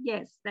you.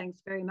 Yes,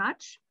 thanks very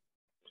much.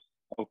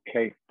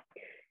 Okay.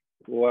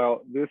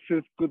 Well, this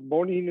is good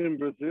morning in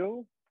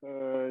Brazil.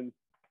 The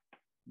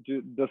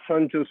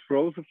sun just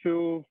rose a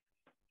few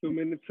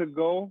minutes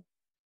ago.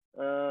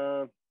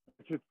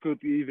 It's a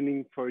good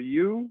evening for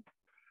you.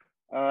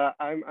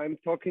 I'm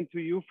talking to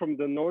you from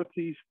the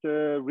northeast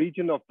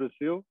region of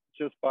Brazil,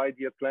 just by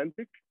the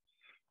Atlantic.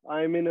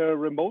 I'm in a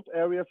remote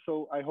area,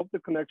 so I hope the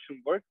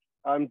connection works.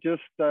 I'm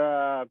just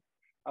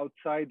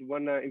outside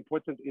one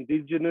important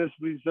indigenous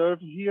reserve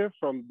here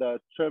from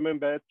the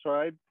Tremembé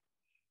tribe.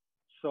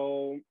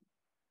 So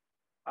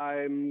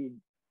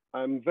I'm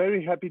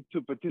very happy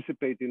to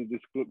participate in this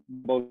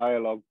global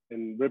dialogue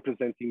and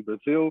representing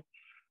Brazil.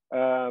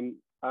 I'm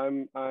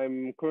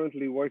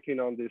currently working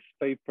on this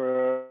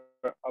paper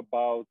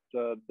about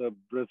the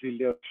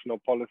Brazilian national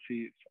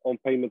policy on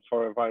payments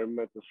for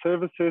environmental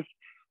services.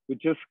 We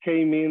just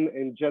came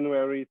in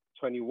January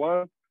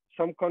 21.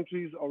 Some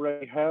countries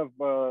already have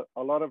a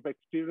lot of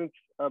experience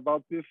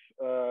about this.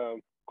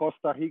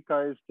 Costa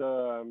Rica is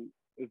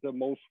the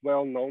most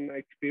well-known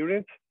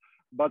experience,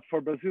 but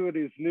for Brazil it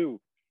is new,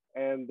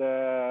 and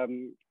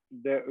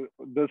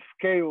the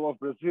scale of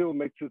Brazil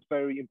makes it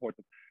very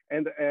important.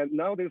 And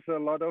now there's a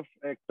lot of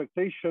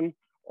expectation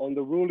on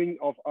the ruling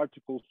of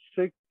Article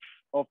 6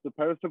 of the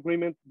Paris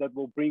Agreement that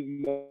will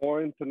bring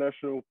more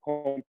international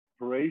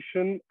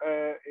cooperation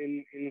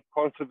in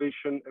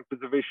conservation and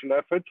preservation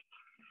efforts.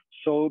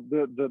 So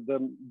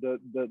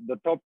the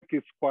topic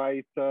is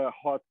quite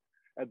hot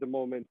at the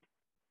moment.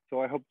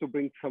 So I hope to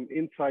bring some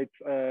insights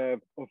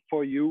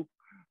for you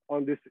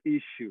on this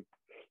issue.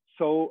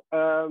 So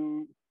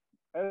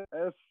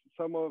as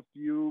some of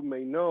you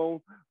may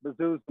know,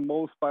 Brazil is the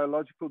most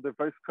biological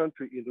diverse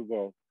country in the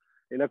world.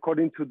 And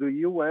according to the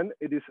UN,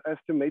 it is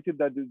estimated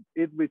that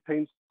it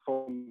retains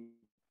from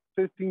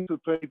 15 to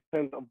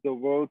 20% of the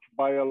world's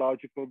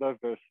biological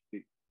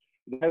diversity.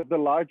 It has the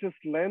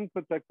largest land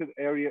protected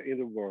area in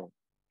the world.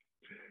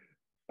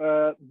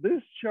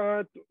 This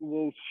chart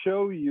will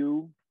show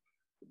you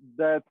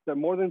that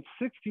more than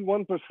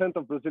 61%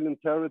 of Brazilian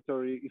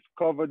territory is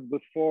covered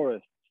with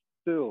forests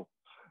still,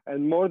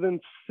 and more than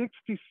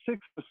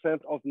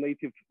 66% of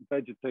native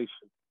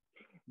vegetation.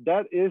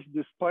 That is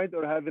despite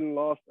our having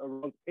lost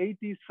around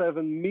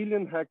 87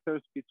 million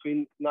hectares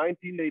between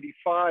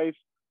 1985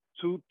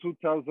 to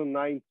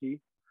 2090,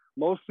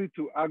 mostly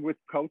to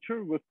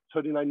agriculture with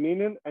 39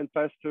 million and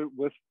pasture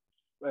with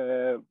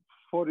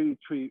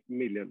 43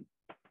 million.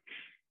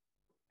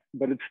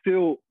 But it's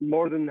still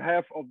more than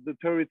half of the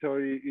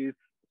territory is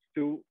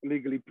still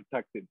legally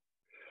protected.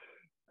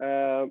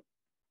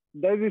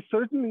 There is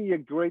certainly a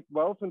great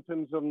wealth in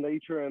terms of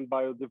nature and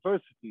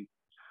biodiversity,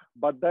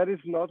 but that is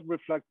not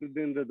reflected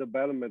in the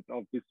development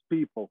of these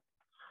people.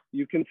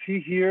 You can see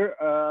here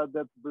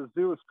that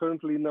Brazil is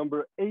currently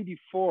number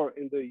 84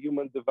 in the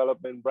Human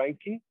Development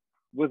Ranking,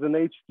 with an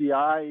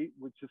HDI,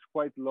 which is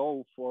quite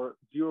low for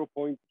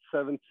 0.765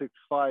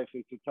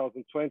 in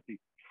 2020.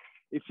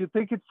 If you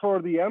take it for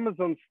the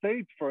Amazon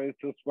state, for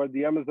instance, where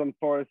the Amazon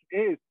forest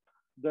is,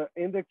 the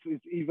index is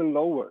even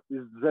lower,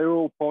 is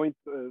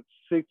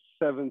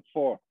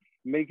 0.674,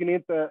 making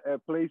it a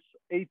place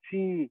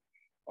 18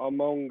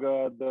 among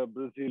the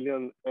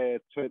Brazilian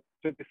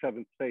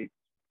 27 states.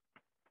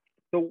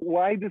 So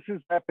why this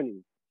is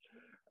happening?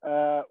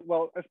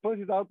 Well, as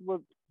pointed out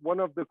with one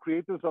of the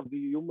creators of the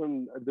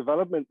Human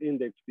Development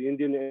Index, the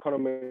Indian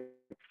economist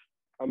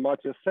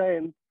Amartya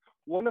Sen,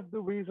 one of the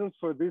reasons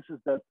for this is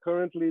that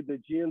currently the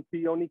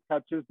GNP only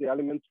captures the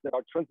elements that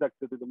are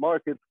transacted in the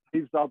market,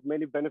 leaves out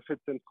many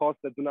benefits and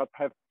costs that do not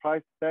have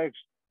price tags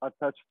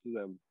attached to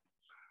them.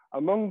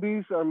 Among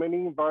these are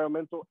many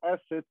environmental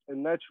assets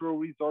and natural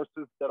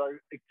resources that are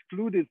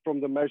excluded from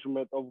the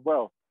measurement of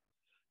wealth.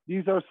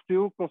 These are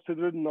still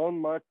considered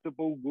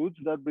non-marketable goods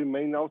that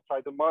remain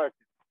outside the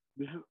market.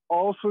 This is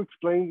also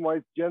explained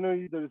why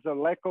generally there is a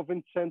lack of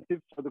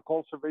incentive for the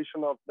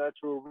conservation of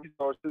natural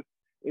resources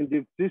in the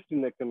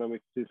existing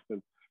economic system,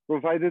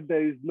 provided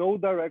there is no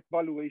direct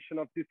valuation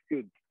of these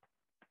goods.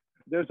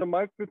 There's a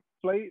market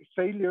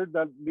failure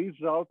that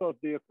leaves out of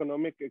the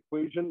economic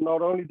equation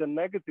not only the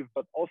negative,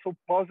 but also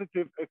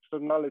positive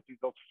externalities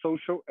of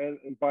social and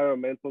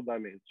environmental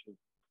dimensions.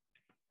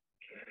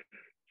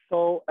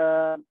 So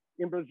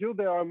in Brazil,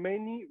 there are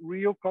many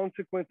real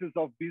consequences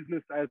of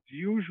business as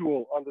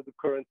usual under the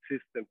current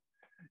system.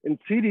 In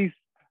cities,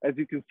 as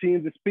you can see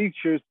in these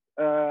pictures,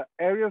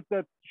 areas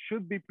that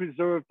should be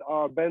preserved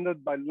are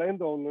abandoned by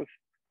landowners,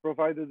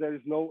 provided there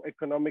is no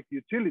economic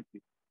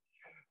utility.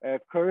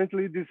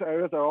 Currently, these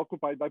areas are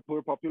occupied by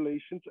poor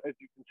populations, as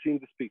you can see in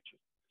this picture.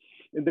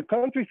 In the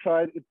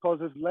countryside, it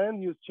causes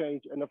land use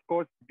change and, of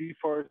course,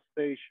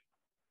 deforestation.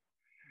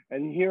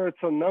 And here are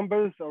some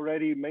numbers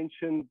already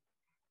mentioned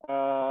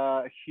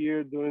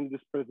here during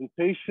this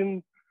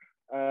presentation.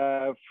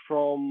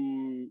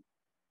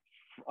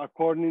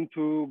 According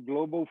to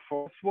Global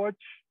Forest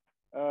Watch,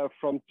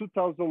 from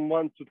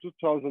 2001 to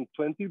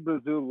 2020,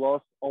 Brazil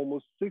lost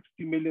almost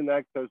 60 million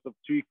hectares of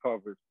tree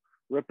covers,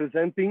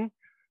 representing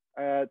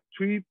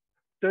 32.5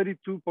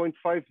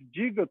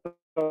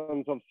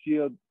 gigatons of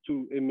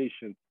CO2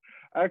 emissions.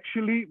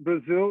 Actually,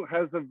 Brazil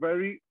has a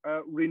very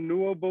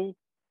renewable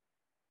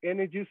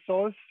energy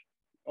source.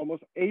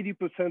 Almost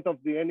 80%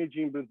 of the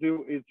energy in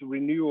Brazil is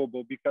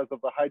renewable because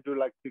of the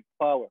hydroelectric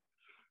power.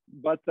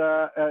 But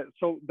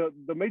so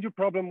the major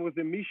problem with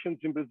emissions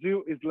in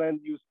Brazil is land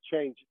use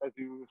change, as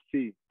you will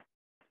see.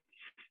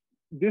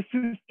 This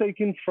is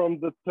taken from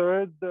the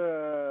third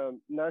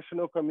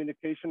National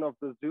Communication of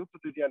Brazil to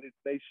the United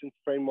Nations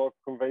Framework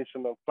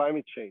Convention on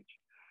Climate Change.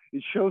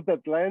 It shows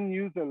that land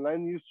use and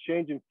land use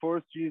change in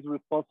forestry is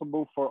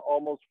responsible for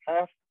almost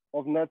half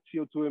of net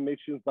CO2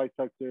 emissions by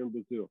sector in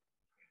Brazil.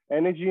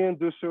 Energy and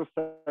industrial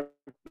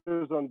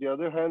sectors, on the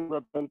other hand,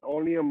 represent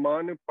only a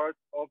minor part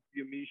of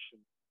the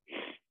emissions.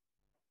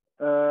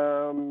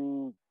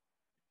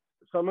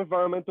 Some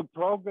environmental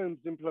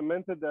programs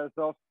implemented as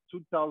of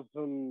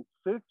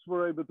 2006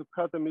 were able to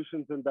cut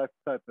emissions in that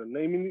sector,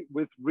 namely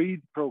with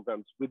REED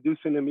programs,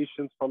 reducing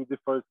emissions from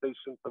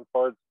deforestation and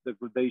forest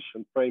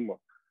degradation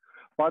framework,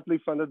 partly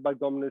funded by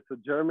governments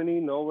of Germany,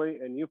 Norway,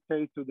 and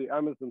UK to the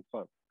Amazon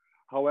Fund.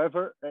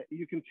 However,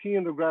 you can see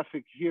in the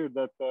graphic here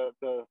that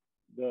the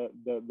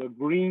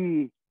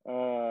green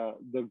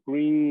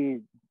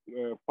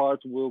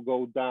part will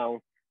go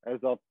down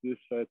as of this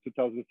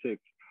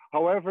 2006.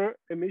 However,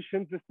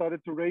 emissions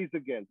started to rise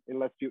again in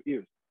the last few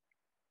years.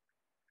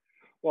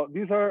 Well,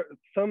 these are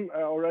some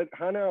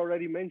Hannah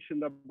already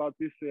mentioned about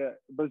this.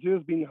 Brazil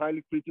has been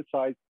highly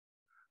criticized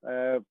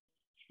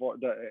for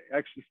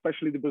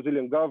especially the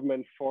Brazilian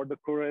government for the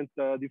current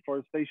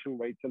deforestation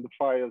rates and the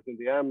fires in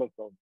the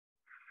Amazon.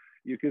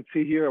 You can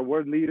see here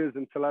world leaders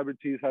and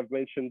celebrities have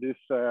mentioned this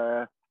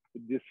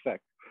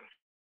fact.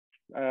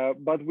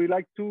 But we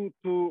like to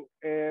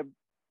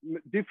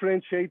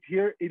differentiate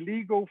here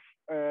illegal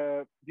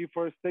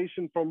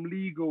deforestation from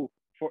legal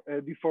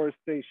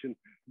deforestation,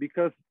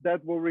 because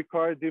that will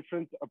require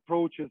different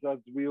approaches, as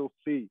we'll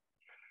see.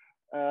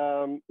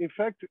 In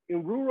fact,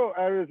 in rural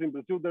areas in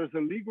Brazil, there's a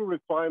legal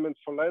requirement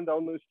for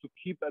landowners to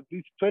keep at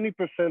least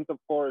 20% of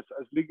forests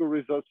as legal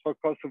resource for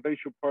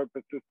conservation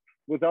purposes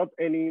without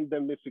any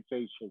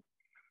indemnification.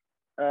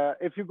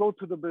 If you go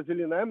to the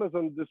Brazilian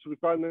Amazon, this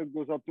requirement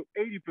goes up to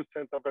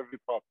 80% of every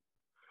property.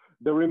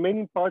 The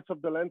remaining parts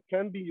of the land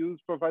can be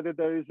used provided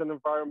there is an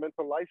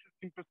environmental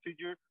licensing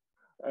procedure.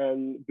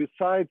 And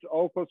besides,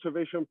 all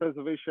conservation and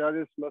preservation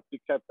areas must be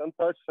kept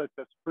untouched, such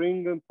as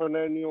spring and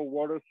perennial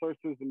water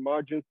sources and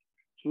margins,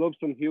 slopes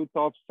and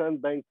hilltops,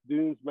 sandbanks,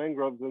 dunes,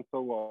 mangroves, and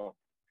so on.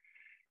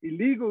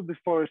 Illegal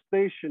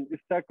deforestation is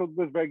tackled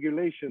with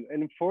regulation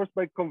and enforced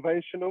by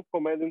conventional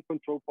command and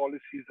control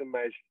policies and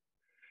measures.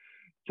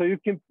 So you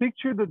can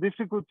picture the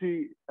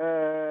difficulty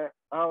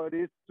how it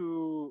is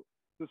to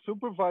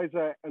supervise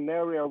an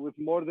area with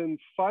more than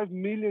 5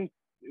 million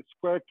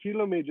square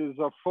kilometers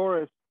of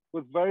forest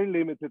with very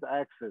limited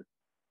access.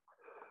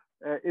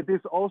 It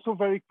is also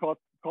very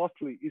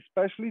costly,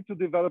 especially to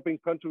developing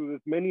countries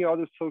with many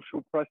other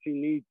social pressing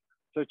needs,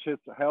 such as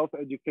health,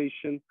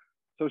 education,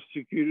 social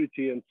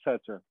security,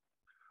 etc.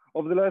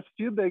 Over the last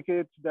few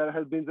decades, there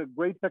has been a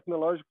great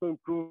technological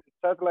improvement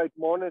in satellite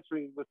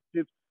monitoring with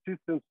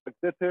systems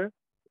like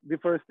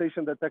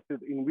deforestation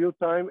detected in real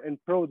time, and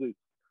PRODIS,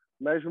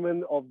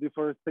 measurement of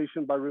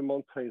deforestation by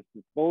remote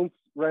sensors, both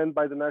ran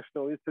by the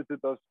National Institute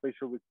of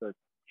Spatial Research.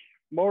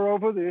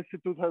 Moreover, the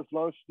Institute has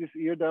launched this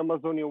year the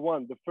Amazonia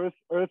 1, the first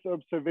Earth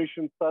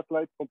observation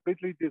satellite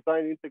completely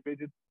designed,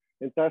 integrated,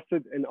 and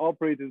tested and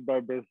operated by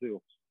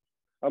Brazil.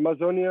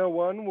 Amazonia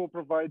 1 will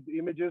provide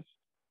images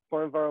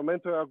for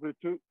environmental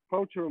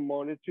agricultural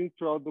monitoring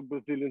throughout the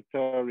Brazilian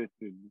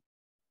territory.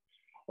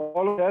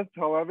 All of that,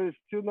 however, is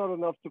still not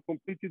enough to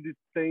completely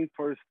detain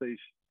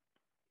forestation.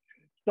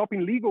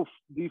 Stopping legal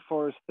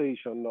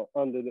deforestation,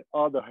 on the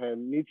other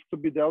hand, needs to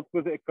be dealt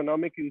with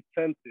economic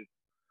incentives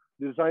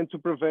designed to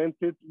prevent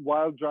it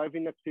while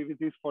driving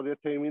activities for the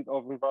attainment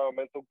of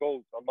environmental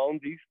goals. Among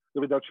these,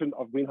 the reduction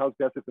of greenhouse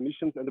gas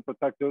emissions and the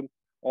protection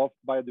of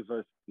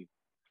biodiversity.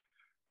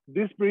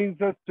 This brings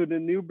us to the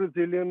new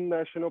Brazilian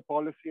national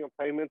policy on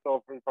payment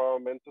of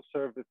environmental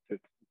services,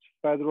 which is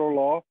Federal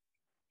Law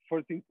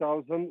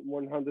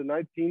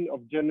 14,119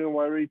 of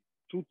January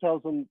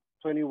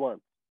 2021.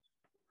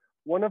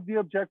 One of the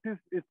objectives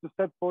is to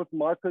set forth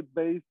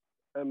market-based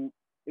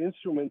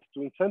instruments to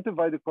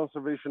incentivize the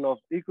conservation of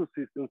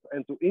ecosystems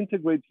and to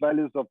integrate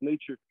values of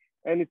nature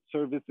and its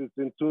services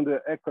into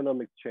the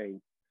economic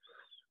chain.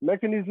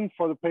 Mechanisms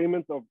for the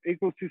payment of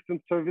ecosystem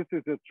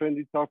services is a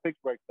trendy topic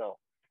right now.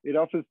 It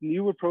offers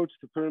new approach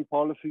to current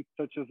policies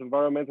such as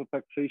environmental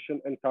taxation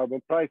and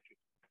carbon pricing.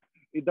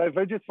 It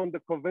diverges from the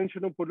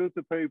conventional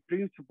polluter pay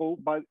principle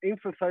by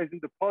emphasizing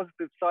the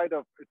positive side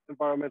of its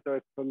environmental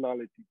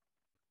externality,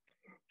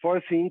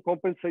 foreseeing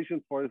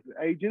compensation for its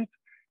agents,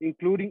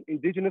 including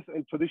indigenous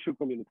and traditional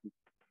communities.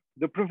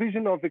 The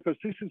provision of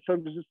ecosystem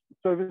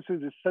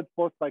services is set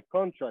forth by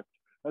contract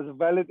as a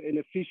valid and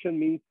efficient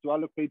means to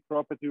allocate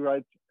property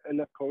rights in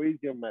a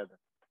cohesive manner.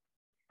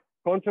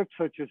 Contracts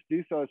such as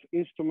these are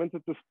instrumental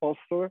to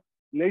sponsor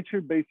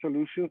nature-based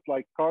solutions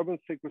like carbon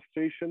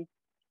sequestration,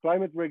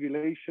 climate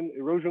regulation,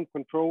 erosion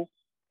control,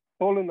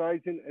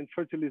 pollinizing, and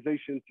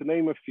fertilization, to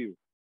name a few.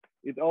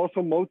 It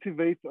also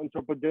motivates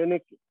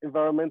anthropogenic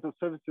environmental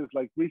services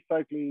like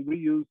recycling,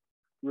 reuse,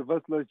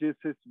 reverse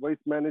logistics,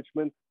 waste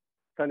management,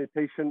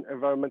 sanitation,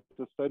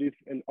 environmental studies,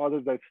 and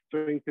others that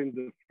strengthen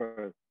the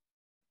first.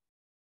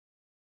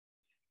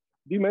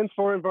 Demand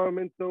for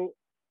environmental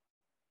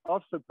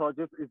offset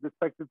projects is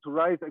expected to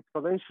rise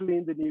exponentially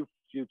in the near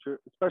future,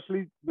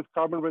 especially with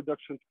carbon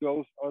reduction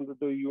goals under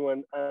the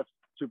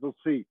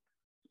UNFCCC,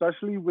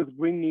 especially with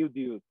Green New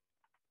Deal.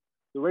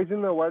 The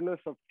raising awareness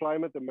of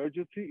climate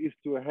emergency is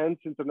to enhance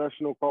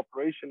international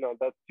cooperation on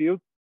that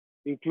field,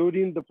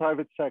 including the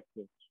private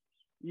sector.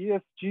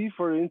 ESG,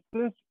 for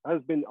instance,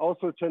 has been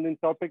also a trending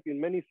topic in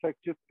many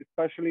sectors,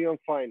 especially on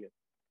finance.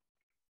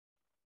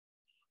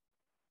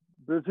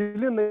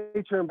 Brazilian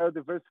nature and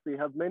biodiversity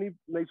have many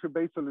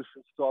nature-based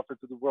solutions to offer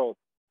to the world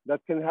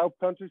that can help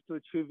countries to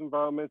achieve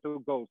environmental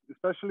goals,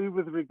 especially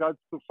with regards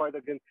to fight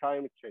against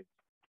climate change.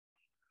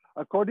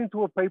 According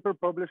to a paper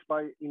published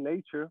in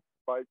Nature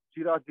by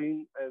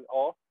Girardin et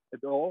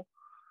al.,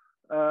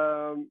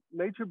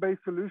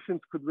 nature-based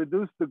solutions could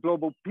reduce the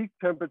global peak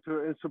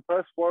temperature and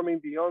suppress warming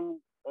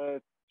beyond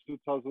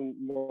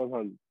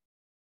 2100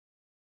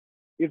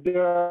 if they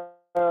are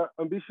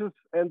ambitious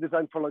and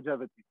designed for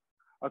longevity.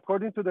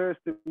 According to their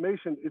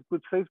estimation, it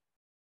could save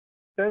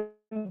 10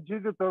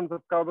 gigatons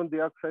of carbon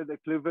dioxide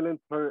equivalent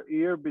per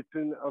year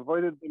between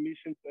avoided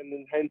emissions and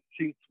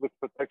enhancing with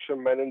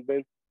protection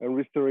management and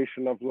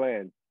restoration of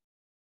land.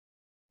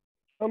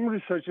 Some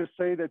researchers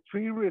say that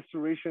tree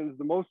restoration is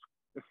the most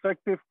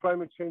effective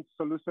climate change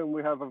solution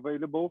we have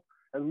available,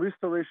 and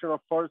restoration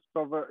of forest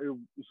cover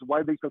is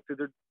widely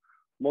considered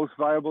most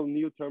viable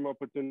new-term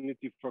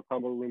opportunity for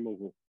carbon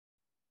removal.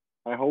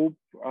 I hope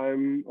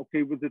I'm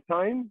okay with the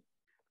time.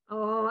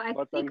 Oh, I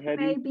think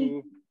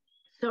maybe,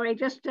 sorry,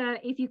 just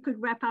if you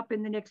could wrap up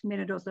in the next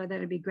minute or so,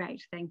 that'd be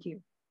great. Thank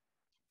you.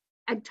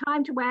 And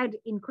time to add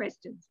in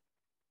questions.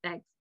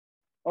 Thanks.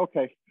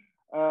 Okay.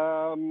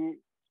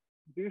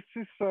 This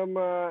is some,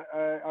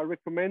 I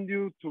recommend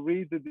you to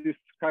read this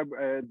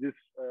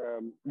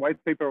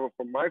white paper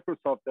from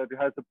Microsoft that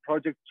has a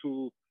project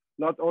to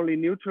not only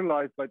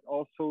neutralize, but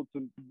also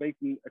to make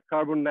a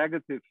carbon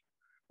negative.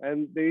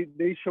 And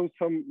they show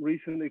some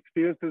recent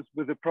experiences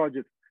with the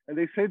project. And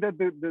they say that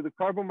the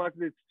carbon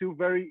market is still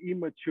very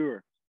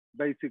immature,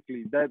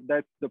 basically.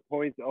 That's the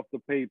point of the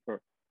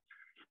paper.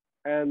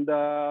 And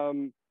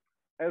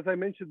as I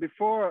mentioned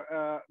before,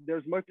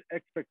 there's much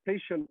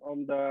expectation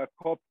on the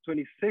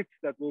COP26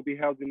 that will be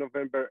held in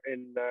November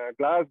in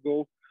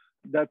Glasgow,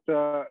 that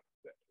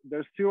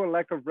there's still a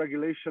lack of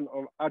regulation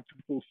of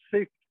Article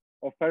 6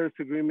 of Paris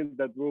Agreement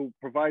that will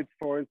provide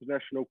for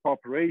international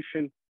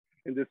cooperation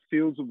in this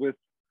field with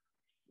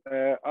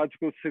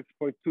Article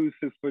 6.2,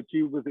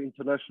 6.3 with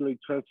internationally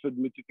transferred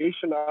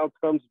mitigation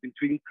outcomes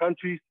between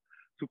countries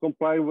to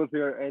comply with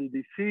their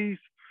NDCs,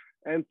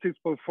 and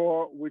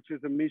 6.4, which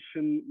is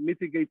emission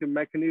mitigating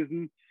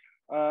mechanism,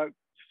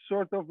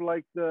 sort of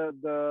like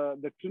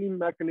the clean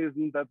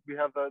mechanism that we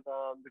have at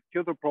the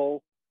Kyoto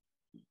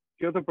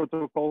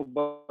Protocol,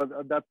 but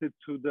adapted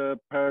to the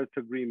Paris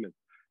Agreement.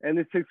 And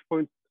in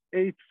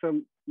 6.8,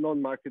 some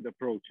non-market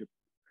approaches.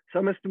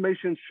 Some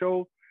estimations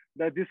show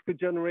that this could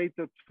generate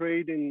a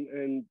trade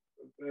in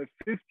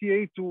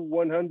 58 to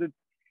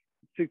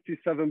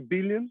 167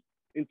 billion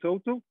in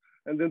total.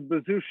 And then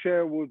Brazil's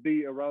share would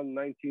be around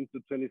 19 to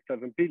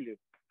 27 billion,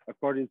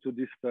 according to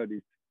these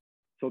studies.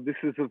 So this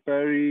is a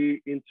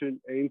very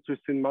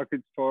interesting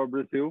market for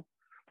Brazil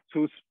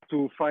to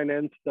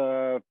finance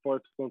the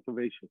forest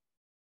conservation.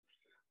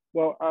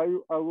 Well, I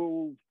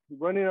will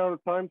running out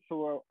of time,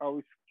 so I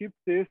will skip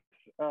this.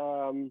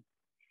 I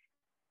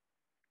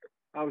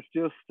was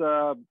just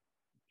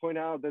point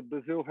out that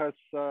Brazil has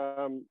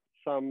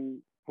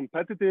some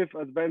competitive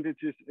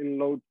advantages in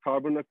low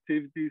carbon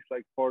activities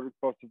like forest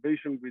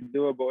conservation,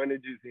 renewable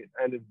energies,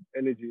 and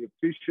energy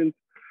efficient,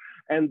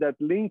 and that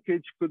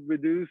linkage could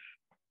reduce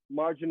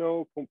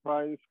marginal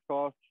compliance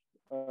costs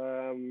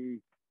to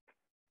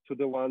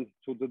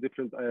the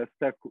different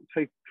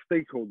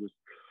stakeholders.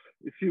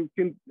 If you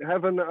can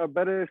have a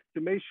better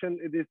estimation,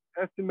 it is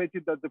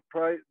estimated that the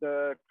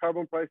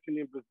carbon pricing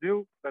in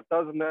Brazil that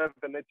doesn't have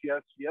an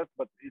ETS yet,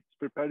 but it's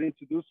preparing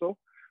to do so,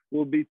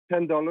 will be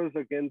 $10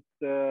 against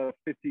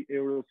 50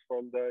 euros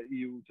from the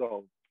EU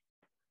zone.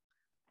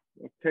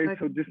 Okay,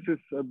 so this is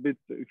a bit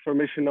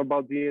information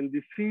about the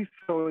NDC.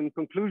 So in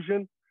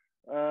conclusion,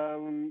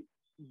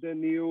 the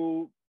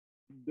new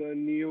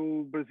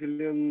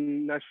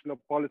Brazilian national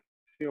policy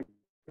on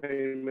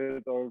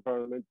payment of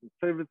environmental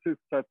services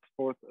sets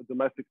forth a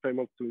domestic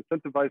framework to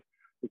incentivize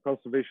the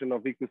conservation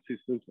of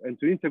ecosystems and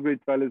to integrate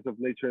values of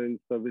nature and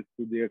service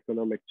to the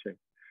economic chain.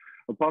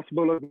 A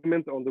possible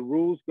agreement on the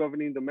rules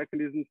governing the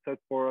mechanism set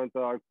forth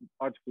under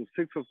Article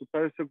 6 of the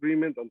Paris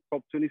Agreement on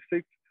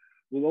COP26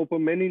 will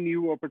open many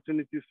new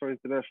opportunities for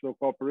international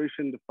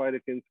cooperation in the fight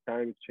against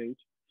climate change.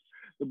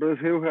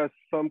 Brazil has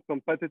some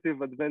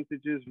competitive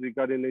advantages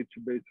regarding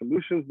nature-based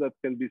solutions that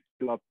can be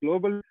scaled up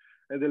globally,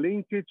 and the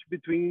linkage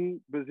between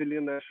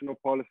Brazilian national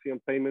policy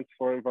and payments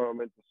for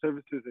environmental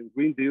services and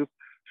green deals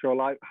show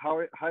like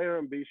higher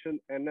ambition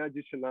and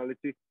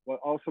additionality, while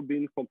also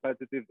being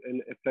competitive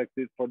and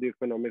effective for the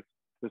economic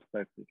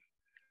perspective.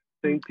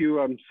 Thank you.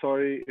 I'm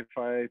sorry if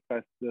I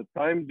passed the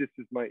time. This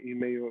is my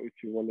email if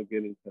you want to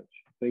get in touch.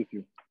 Thank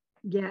you.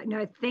 Yeah,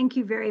 no, thank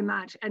you very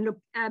much. And look,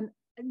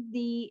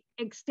 the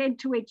extent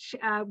to which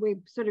we're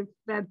sort of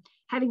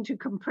having to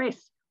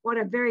compress what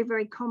are very,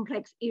 very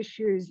complex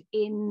issues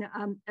in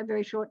a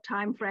very short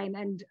time frame.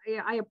 And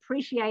I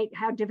appreciate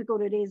how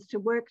difficult it is to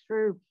work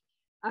through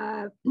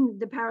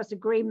the Paris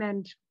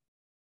Agreement,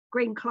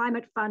 Green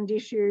Climate Fund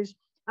issues,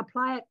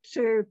 apply it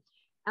to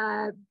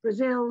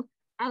Brazil,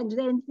 and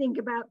then think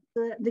about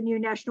the new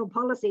national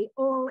policy,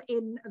 all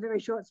in a very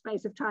short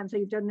space of time. So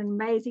you've done an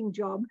amazing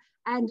job.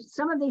 And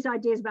some of these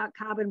ideas about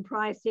carbon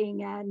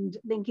pricing and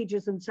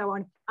linkages and so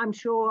on, I'm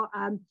sure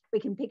we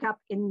can pick up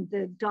in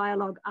the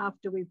dialogue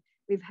after we've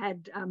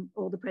had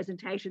all the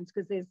presentations,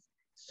 because there's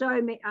so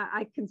many.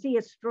 I can see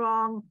a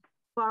strong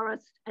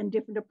forest and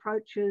different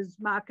approaches,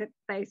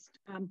 market-based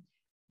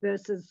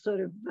versus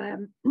sort of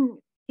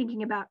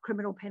thinking about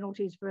criminal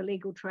penalties for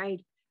illegal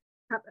trade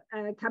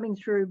coming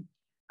through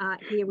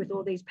here with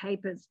all these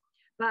papers.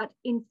 But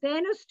in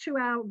fairness to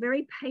our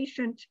very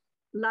patient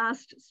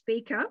last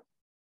speaker,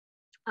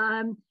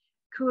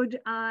 could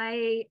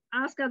I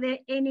ask, are there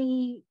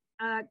any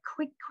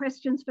quick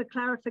questions for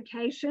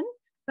clarification?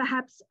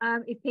 Perhaps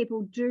if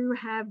people do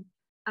have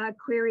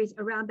queries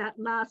around that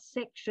last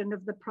section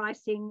of the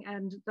pricing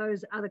and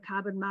those other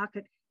carbon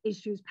market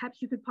issues,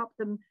 perhaps you could pop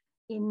them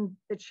in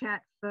the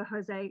chat for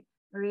Jose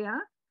Maria.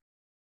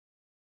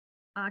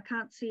 I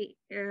can't see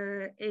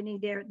any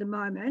there at the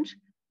moment,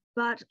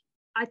 but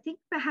I think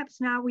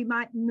perhaps now we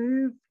might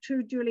move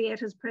to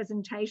Giulietta's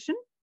presentation.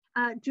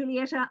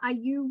 Giulietta, are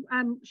you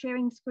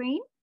sharing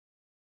screen?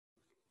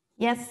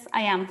 Yes,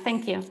 I am.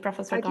 Thank you,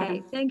 Professor Gordon.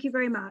 Okay, thank you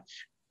very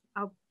much.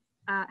 I'll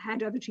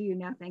hand over to you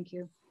now. Thank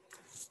you.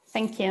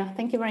 Thank you.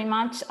 Thank you very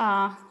much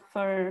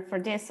for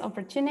this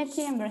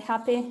opportunity. I'm very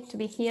happy to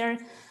be here.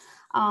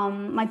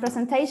 My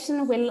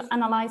presentation will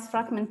analyze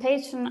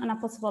fragmentation and a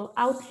possible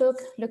outlook,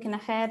 looking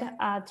ahead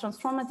at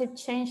transformative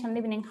change and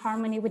living in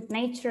harmony with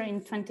nature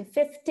in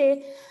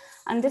 2050.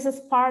 And this is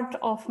part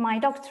of my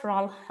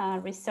doctoral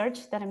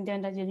research that I'm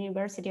doing at the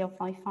University of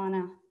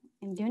Leuphana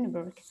in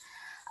Lüneburg.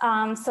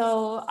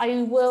 So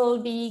I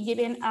will be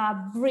giving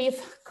a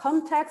brief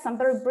context. I'm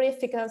very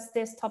brief because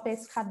these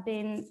topics have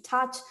been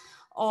touched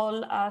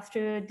all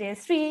through the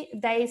 3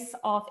 days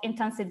of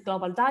intensive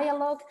global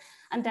dialogue.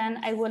 And then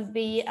I will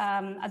be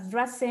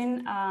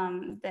addressing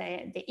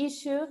the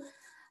issue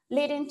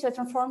leading to a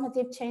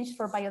transformative change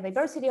for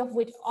biodiversity, of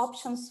which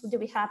options do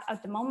we have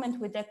at the moment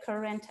with the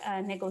current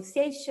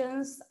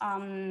negotiations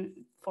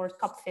for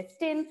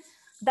COP15,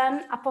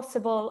 then a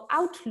possible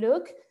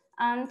outlook,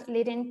 and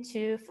leading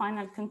to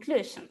final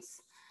conclusions.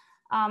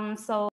 So